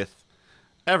show with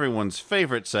everyone's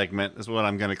favorite segment, is what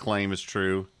I'm going to claim is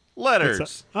true.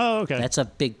 Letters. Okay. That's a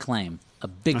big claim. A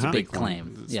big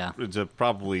claim. Yeah. It's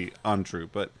probably untrue,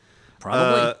 but...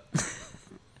 Probably.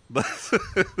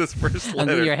 This first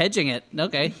letter. You're hedging it.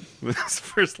 Okay. This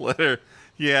first letter.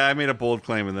 Yeah, I made a bold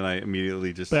claim and then I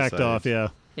immediately just backed decided. off. Yeah.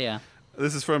 Yeah.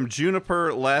 This is from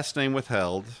Juniper, last name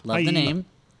withheld. Love the name.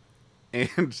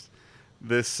 And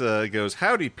this goes,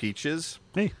 "Howdy, Peaches.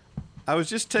 Hey. I was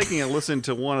just taking a listen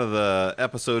to one of the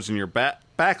episodes in your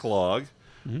backlog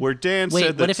where Dan said that...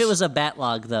 Wait, what if it was a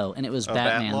batlog, though, and it was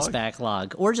Batman's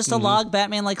backlog? Or just a log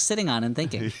Batman likes sitting on and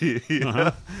thinking. He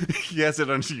has it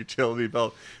on his utility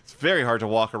belt. It's very hard to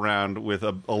walk around with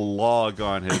a log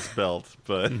on his belt,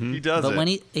 but he does it. But when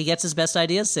he gets his best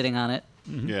ideas sitting on it.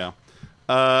 Yeah.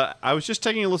 I was just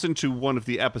taking a listen to one of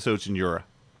the episodes in your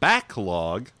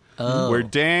backlog where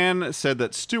Dan said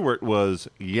that Stewart was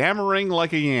yammering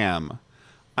like a yam.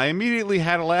 I immediately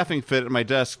had a laughing fit at my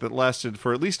desk that lasted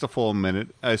for at least a full minute,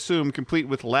 I assume complete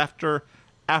with laughter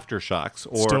aftershocks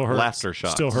or laughter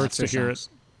shocks. Still hurts to hear it.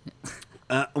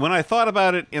 When I thought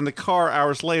about it in the car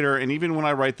hours later, and even when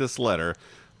I write this letter,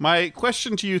 my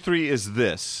question to you three is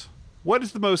this. What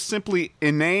is the most simply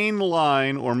inane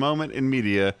line or moment in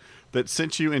media that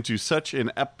sent you into such an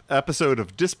episode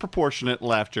of disproportionate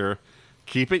laughter?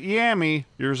 Keep it yammy.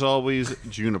 Yours always,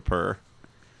 Juniper.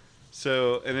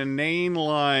 So, an inane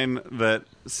line that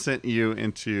sent you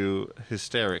into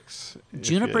hysterics.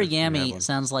 Juniper Yammy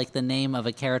sounds like the name of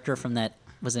a character from that,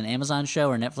 was it an Amazon show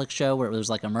or Netflix show where it was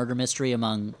like a murder mystery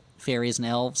among fairies and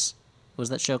elves? What was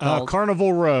that show called?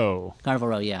 Carnival Row. Carnival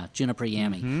Row, yeah. Juniper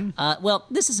Yammy. Well,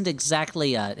 this isn't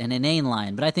exactly an inane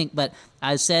line, but I think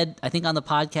I think on the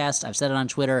podcast, I've said it on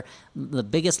Twitter, the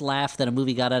biggest laugh that a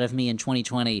movie got out of me in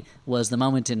 2020 was the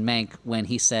moment in Mank when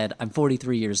he said, "I'm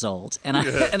 43 years old." And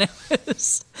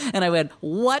I went,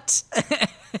 "What?"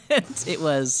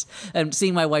 And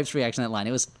seeing my wife's reaction to that line,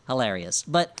 it was hilarious.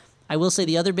 But I will say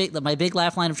my big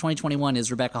laugh line of 2021 is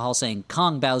Rebecca Hall saying,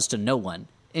 "Kong bows to no one."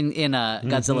 In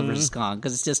Godzilla vs. Kong,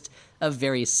 because it's just a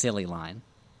very silly line.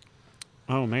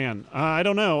 Oh man, I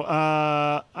don't know.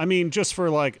 I mean, just for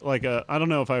like a, I don't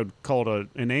know if I would call it an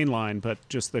inane line, but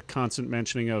just the constant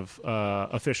mentioning of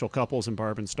official couples in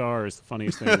Barb and Star is the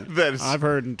funniest thing I've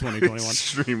heard in 2021.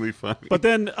 Extremely funny. But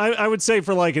then I would say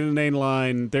for like an inane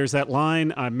line, there's that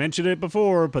line, I mentioned it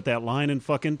before, but that line in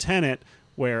fucking Tenet,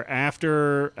 where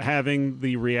after having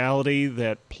the reality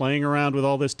that playing around with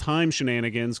all this time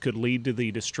shenanigans could lead to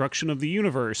the destruction of the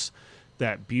universe,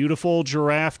 that beautiful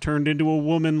giraffe turned into a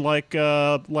woman like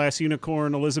Last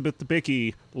Unicorn Elizabeth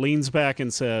Debicki leans back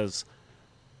and says,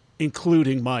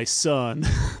 "Including my son."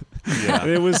 Yeah.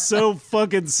 It was so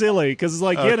fucking silly because it's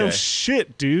like, yeah, no Okay.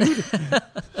 shit, dude.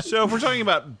 So if we're talking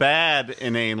about bad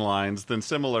inane lines, then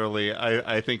similarly,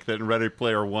 I think that in Ready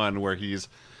Player One, where he's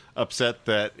upset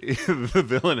that the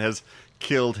villain has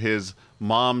killed his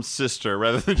mom's sister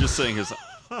rather than just saying his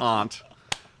aunt,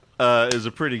 is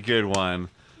a pretty good one.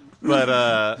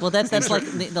 But well, that's like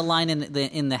the line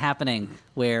in the Happening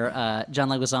where John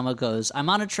Leguizamo goes, "I'm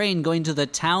on a train going to the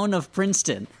town of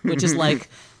Princeton," which is like,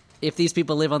 if these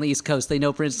people live on the East Coast, they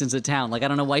know Princeton's a town. Like, I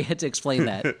don't know why you had to explain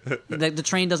that. The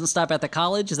train doesn't stop at the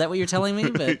college. Is that what you're telling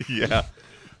me? But yeah.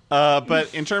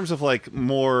 But in terms of like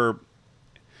more,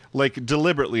 like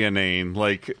deliberately inane,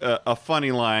 like a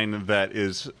funny line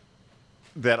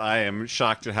that I am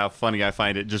shocked at how funny I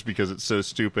find it just because it's so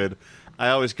stupid. I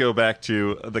always go back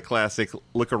to the classic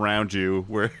 "Look Around You,"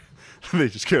 where they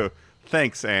just go,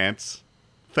 "Thanks, ants,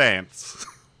 thanks,"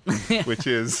 which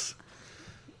is,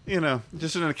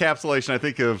 just an encapsulation, I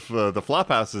think, of the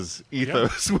Flophouse's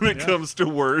ethos when it comes to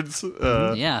words.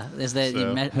 Is that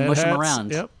you mush them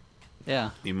around? Yep. Yeah.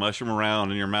 You mush them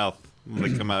around in your mouth when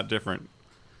they come out different.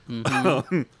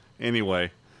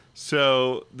 Anyway,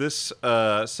 so this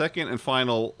second and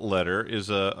final letter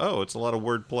is it's a lot of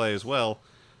wordplay as well.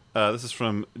 This is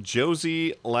from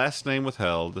Josie, last name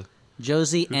withheld.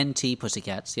 Josie NT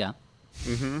Pussycats, yeah.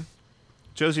 Mm-hmm.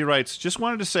 Josie writes, just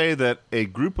wanted to say that a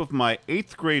group of my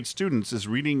 8th grade students is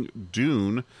reading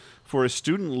Dune for a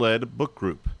student-led book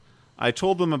group. I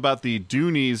told them about the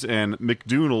Doonies and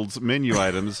McDonald's menu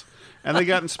items, and they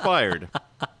got inspired.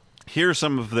 Here are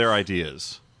some of their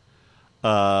ideas.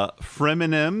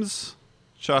 Frem-N-M's,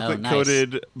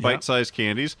 chocolate-coated bite-sized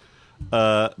candies.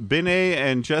 Binet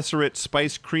and Gesserit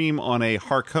spice cream on a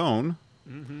Harcone.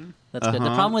 Mm-hmm. That's good.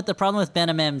 The problem with Ben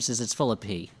M&M's is it's full of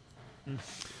pee.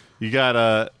 You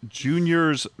got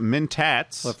Junior's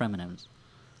Mintats. Or Frem-N-M's.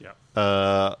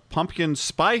 Yeah. Pumpkin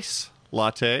spice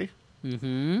latte.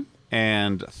 Mm-hmm.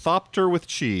 And Thopter with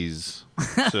cheese.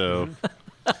 So,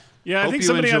 yeah, I think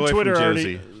somebody on Twitter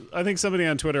already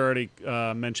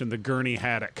mentioned the Gurney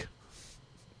haddock.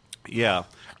 Yeah.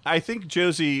 I think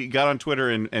Josie got on Twitter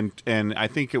and I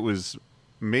think it was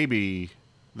maybe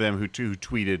them who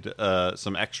tweeted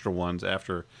some extra ones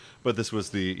after, but this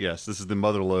is the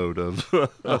mother lode of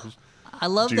I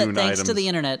love Dune that thanks to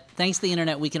items. the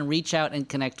internet we can reach out and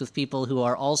connect with people who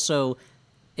are also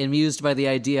amused by the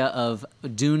idea of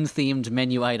Dune themed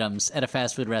menu items at a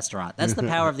fast food restaurant. That's the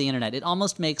power of the internet. It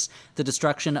almost makes the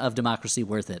destruction of democracy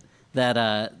worth it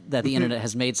that the internet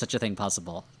has made such a thing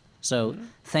possible. So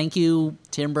thank you,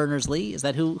 Tim Berners-Lee. Is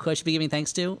that who I should be giving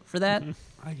thanks to for that?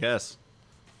 I guess.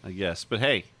 But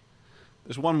hey,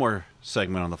 there's one more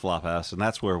segment on the Flophouse, and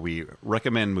that's where we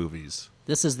recommend movies.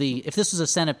 If this was a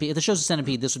centipede, if the show's a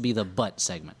centipede, this would be the butt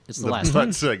segment. It's the last butt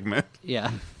one. segment. Yeah.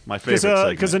 My favorite segment.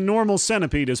 Because a normal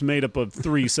centipede is made up of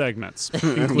 3 segments.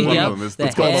 And one of them is the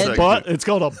butt segment. It's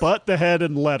called a butt, the head,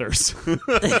 and letters.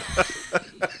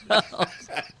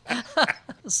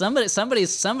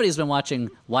 Somebody's been watching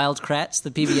Wild Kratts,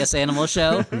 the PBS animal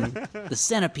show. The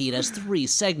centipede has 3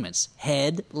 segments: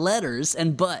 head, letters,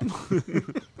 and butt.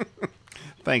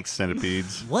 Thanks,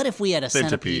 centipedes. What if we had a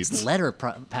centipede's letter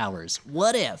powers?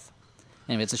 What if?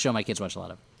 Anyway, it's a show my kids watch a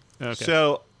lot of. Okay.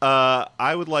 So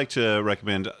I would like to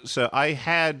recommend. So I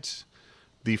had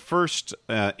the first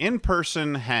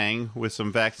in-person hang with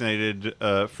some vaccinated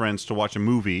friends to watch a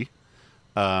movie.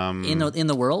 In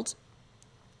the world?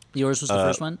 Yours was the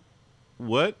first one?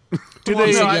 What? The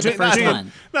first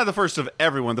one. Not the first of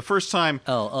everyone. The first time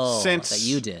since that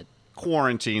you did.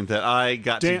 quarantine that I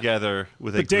got together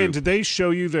with a But Dan, group. did they show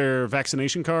you their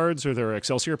vaccination cards or their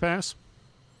Excelsior pass?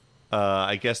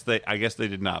 I guess they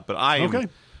did not. But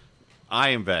I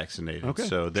am vaccinated. Okay,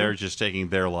 So they're just taking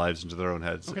their lives into their own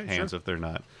hands if they're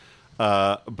not.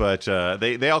 But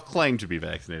they all claim to be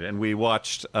vaccinated. And we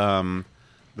watched the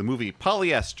movie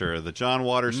Polyester, the John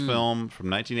Waters film from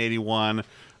 1981.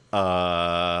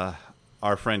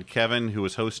 Our friend Kevin, who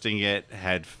was hosting it,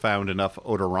 had found enough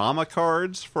Odorama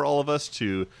cards for all of us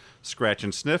to scratch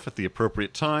and sniff at the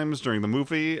appropriate times during the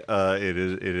movie. It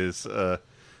is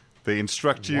they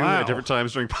instruct you at different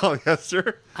times during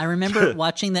Polyester. I remember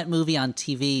watching that movie on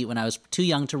TV when I was too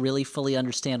young to really fully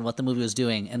understand what the movie was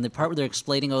doing. And the part where they're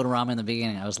explaining Odorama in the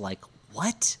beginning, I was like,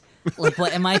 what? Like,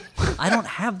 what am I? I don't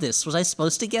have this. Was I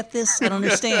supposed to get this? I don't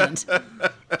understand.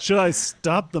 Should I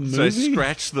stop the movie? Should I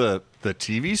scratch the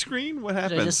TV screen? What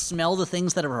happened? Should I just smell the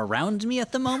things that are around me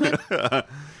at the moment?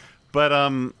 But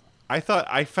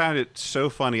I found it so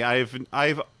funny.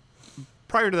 I've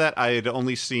prior to that I had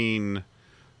only seen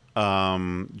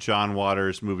John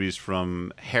Waters movies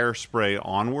from Hairspray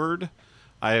onward.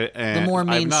 The more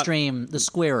mainstream, the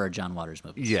squarer John Waters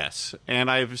movies. Yes, and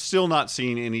I've still not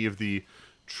seen any of the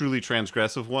truly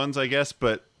transgressive ones, I guess,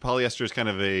 but Polyester is kind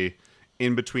of a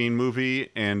in-between movie,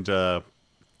 and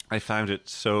I found it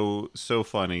so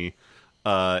funny.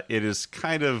 It is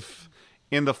kind of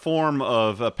in the form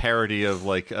of a parody of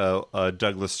like a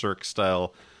Douglas Sirk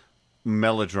style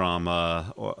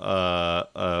melodrama,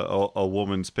 a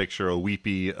woman's picture, a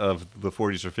weepy of the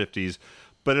 40s or 50s,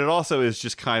 but it also is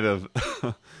just kind of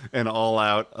an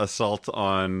all-out assault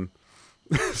on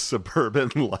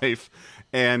suburban life.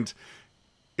 And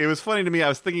it was funny to me. I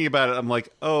was thinking about it. I'm like,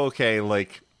 oh, okay,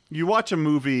 like you watch a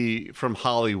movie from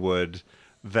Hollywood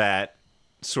that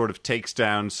sort of takes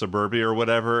down suburbia or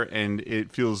whatever, and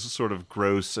it feels sort of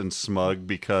gross and smug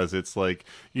because it's like,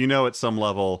 at some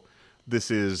level,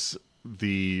 this is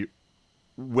the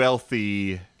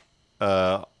wealthy,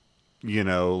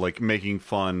 like making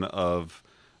fun of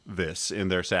this in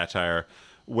their satire.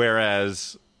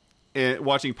 Whereas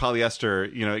watching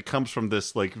Polyester, it comes from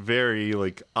this like very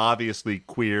like obviously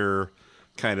queer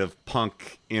kind of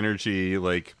punk energy,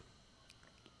 like,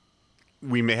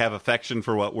 we may have affection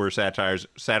for what we're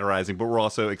satirizing, but we're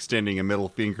also extending a middle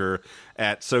finger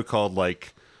at so-called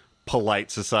like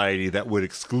polite society that would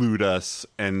exclude us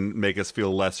and make us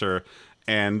feel lesser.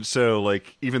 And so,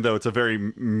 like, even though it's a very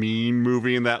mean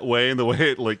movie in that way, and the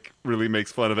way it like really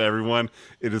makes fun of everyone,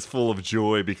 it is full of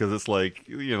joy because it's like,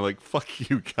 like, fuck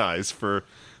you guys for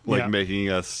like making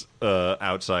us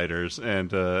outsiders.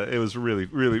 And it was really,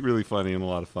 really, really funny and a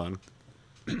lot of fun.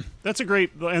 That's a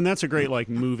great like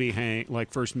movie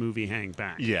first movie hang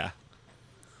back. Yeah,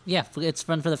 it's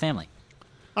fun for the family.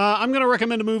 I'm going to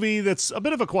recommend a movie that's a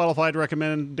bit of a qualified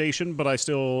recommendation, but I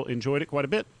still enjoyed it quite a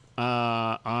bit.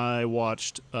 I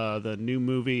watched the new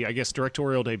movie, I guess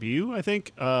directorial debut, I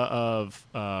think, of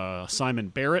Simon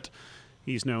Barrett.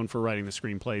 He's known for writing the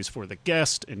screenplays for The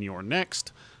Guest and You're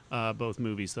Next, both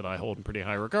movies that I hold in pretty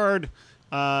high regard.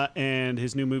 And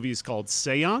his new movie is called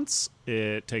Seance.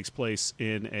 It takes place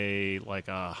in a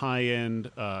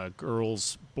high-end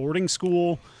girls' boarding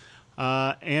school,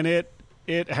 and it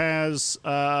has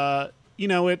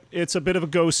it's a bit of a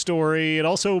ghost story. It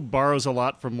also borrows a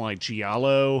lot from like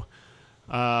Giallo,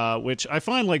 which I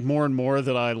find like more and more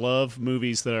that I love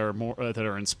movies that are more that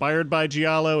are inspired by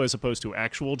Giallo as opposed to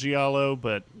actual Giallo.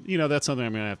 But that's something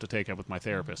I'm going to have to take up with my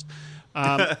therapist.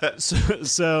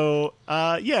 So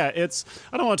it's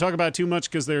I don't want to talk about it too much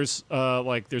because there's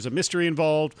a mystery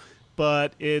involved,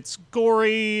 but it's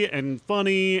gory and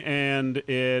funny, and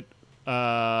it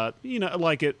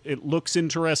it looks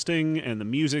interesting and the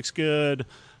music's good.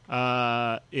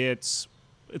 It's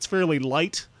fairly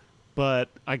light, but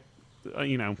I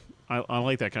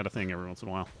like that kind of thing every once in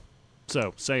a while.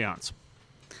 So, Seance.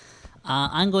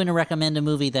 I'm going to recommend a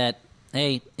movie that,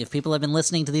 hey, if people have been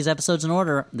listening to these episodes in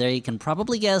order, they can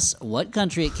probably guess what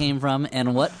country it came from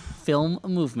and what film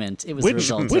movement it was the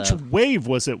result of. Which wave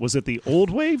was it? Was it the old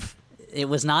wave? It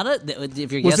was not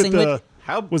if you're guessing...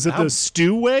 Was it the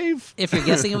stew wave? If you're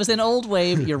guessing it was an old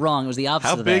wave, you're wrong. It was the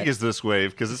opposite of that. How big is this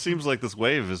wave? Because it seems like this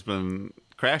wave has been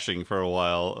crashing for a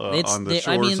while on the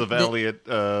shores of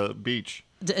Elliott Beach.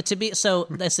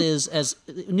 This is, as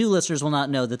new listeners will not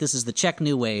know, that this is the Czech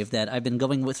New Wave that I've been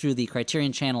going through the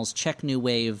Criterion Channel's Czech New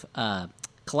Wave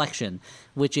collection,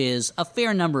 which is a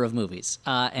fair number of movies.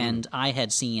 And I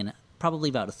had seen probably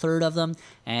about a third of them,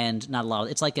 and not a lot.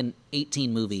 It's like an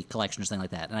 18-movie collection or something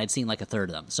like that, and I'd seen like a third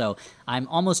of them. So I'm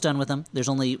almost done with them. There's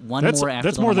only one more after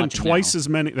that's more than twice as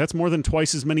many. That's more than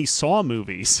twice as many Saw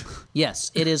movies.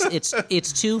 Yes, it is.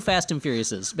 It's two Fast and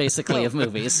Furiouses, basically, of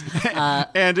movies.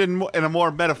 And in a more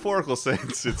metaphorical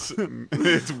sense,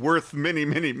 it's worth many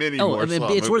more Saw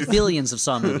movies. It's worth billions of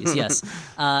Saw movies, yes.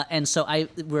 And so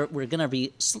we're going to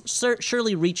be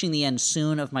surely reaching the end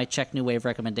soon of my Czech New Wave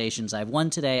recommendations. I have one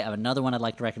today. I have another one I'd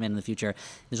like to recommend in the future.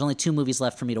 There's only 2 movies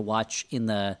left for me to watch in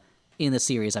the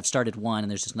series. I've started one, and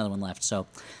there's just another one left. So,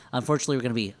 unfortunately, we're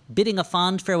going to be bidding a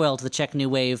fond farewell to the Czech New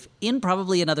Wave in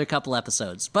probably another couple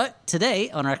episodes. But today,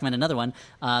 I want to recommend another one.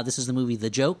 This is the movie The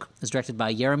Joke. It's directed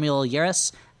by Jaromil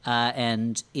Jeres,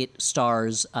 and it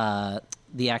stars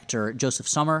the actor Joseph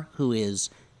Sommer, who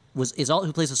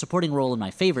plays a supporting role in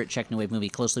my favorite Czech New Wave movie,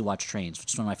 Closely Watched Trains,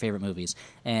 which is one of my favorite movies.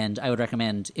 And I would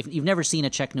recommend, if you've never seen a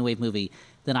Czech New Wave movie,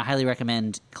 then I highly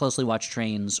recommend Closely Watched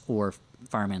Trains or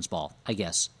Fireman's Ball, I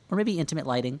guess. Or maybe Intimate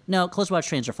Lighting. No, Closely Watched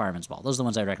Trains or Fireman's Ball. Those are the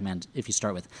ones I would recommend if you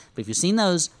start with. But if you've seen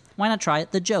those, why not try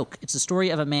it? The Joke. It's the story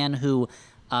of a man who,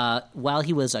 while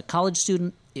he was a college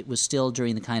student, it was still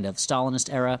during the kind of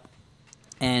Stalinist era,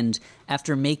 And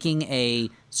after making a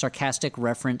sarcastic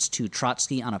reference to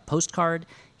Trotsky on a postcard,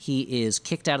 he is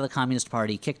kicked out of the Communist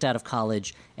Party, kicked out of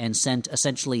college, and sent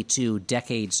essentially to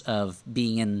decades of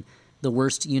being in the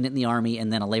worst unit in the army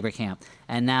and then a labor camp.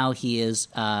 And now he is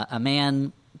a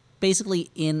man basically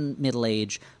in middle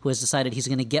age who has decided he's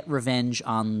going to get revenge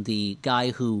on the guy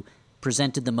who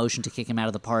presented the motion to kick him out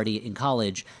of the party in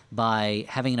college by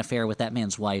having an affair with that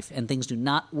man's wife, and things do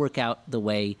not work out the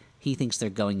way he thinks they're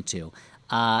going to.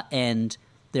 And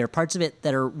there are parts of it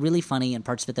that are really funny and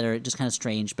parts of it that are just kind of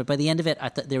strange. But by the end of it, I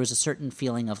thought there was a certain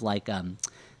feeling of like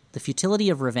the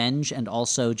futility of revenge, and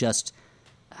also just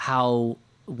how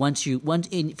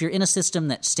if you're in a system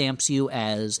that stamps you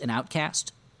as an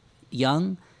outcast,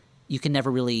 young, you can never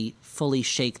really fully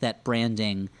shake that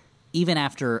branding. Even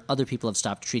after other people have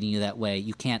stopped treating you that way,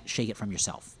 you can't shake it from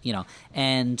yourself, you know.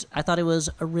 And I thought it was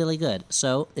really good.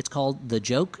 So it's called The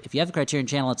Joke. If you have the Criterion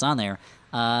Channel, it's on there.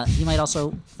 You might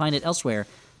also find it elsewhere.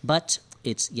 But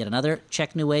it's yet another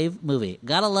Czech New Wave movie.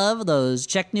 Gotta love those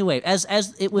Czech New Wave. As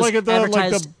it was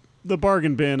advertised. Like the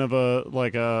bargain bin of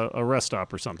a rest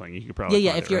stop or something. You could probably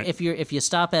find if you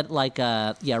stop at like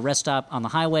a rest stop on the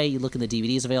highway, you look in the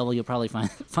DVDs available, you'll probably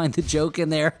find The Joke in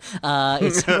there.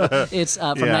 It's from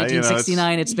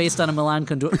 1969. It's based on a Milan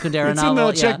Kundera novel.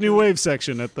 It's in the Czech New Wave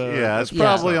section at the. It's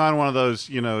probably on one of those.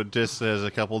 Just has a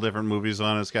couple different movies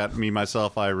on it. It's got Me,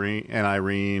 Myself, Irene, and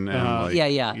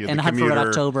and Hunt for Red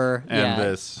October, and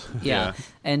this,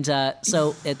 And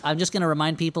so I'm just going to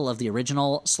remind people of the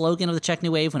original slogan of the Czech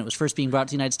New Wave when it was first being brought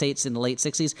to the United States in the late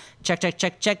 60s. Check, check,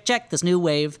 check, check, check, this new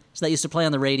wave. So that used to play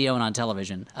on the radio and on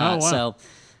television. Wow. So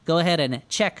go ahead and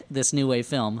check this new wave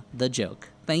film, The Joke.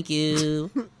 Thank you.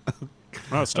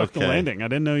 Wow, stuck the landing. I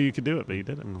didn't know you could do it, but you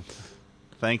did it.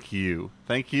 Thank you.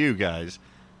 Thank you, guys.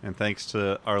 And thanks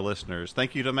to our listeners.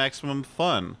 Thank you to Maximum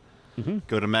Fun. Mm-hmm.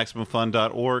 Go to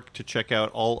MaximumFun.org to check out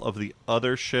all of the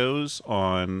other shows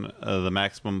on the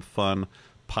Maximum Fun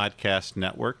Podcast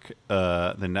Network.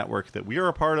 The network that we are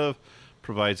a part of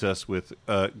provides us with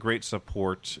great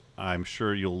support. I'm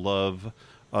sure you'll love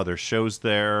other shows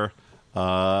there.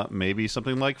 Maybe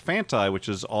something like Fanti, which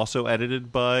is also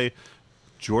edited by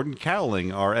Jordan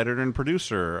Cowling, our editor and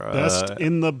producer. Best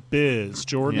in the biz,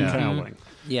 Jordan Cowling.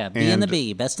 Yeah, in the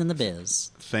B, best in the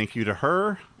biz. Thank you to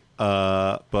her.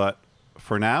 But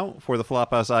for now, for the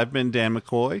Flophouse, I've been Dan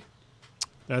McCoy.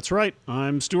 That's right.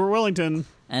 I'm Stuart Wellington.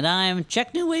 And I'm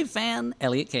Czech New Wave fan,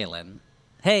 Elliot Kalin.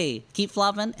 Hey, keep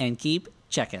flopping and keep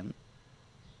checking.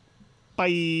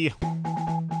 Bye.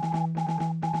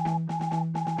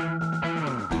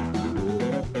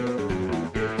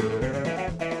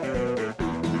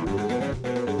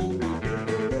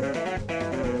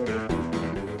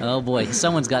 Oh boy,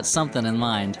 someone's got something in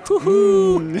mind.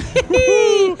 Oh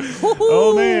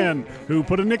man, who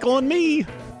put a nickel in me?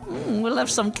 We'll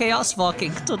have some chaos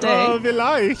walking today. Oh,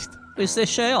 vielleicht. With the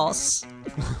chaos.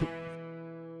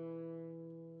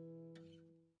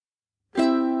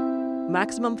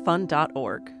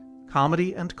 MaximumFun.org.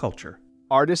 Comedy and culture.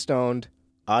 Artist owned.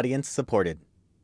 Audience supported.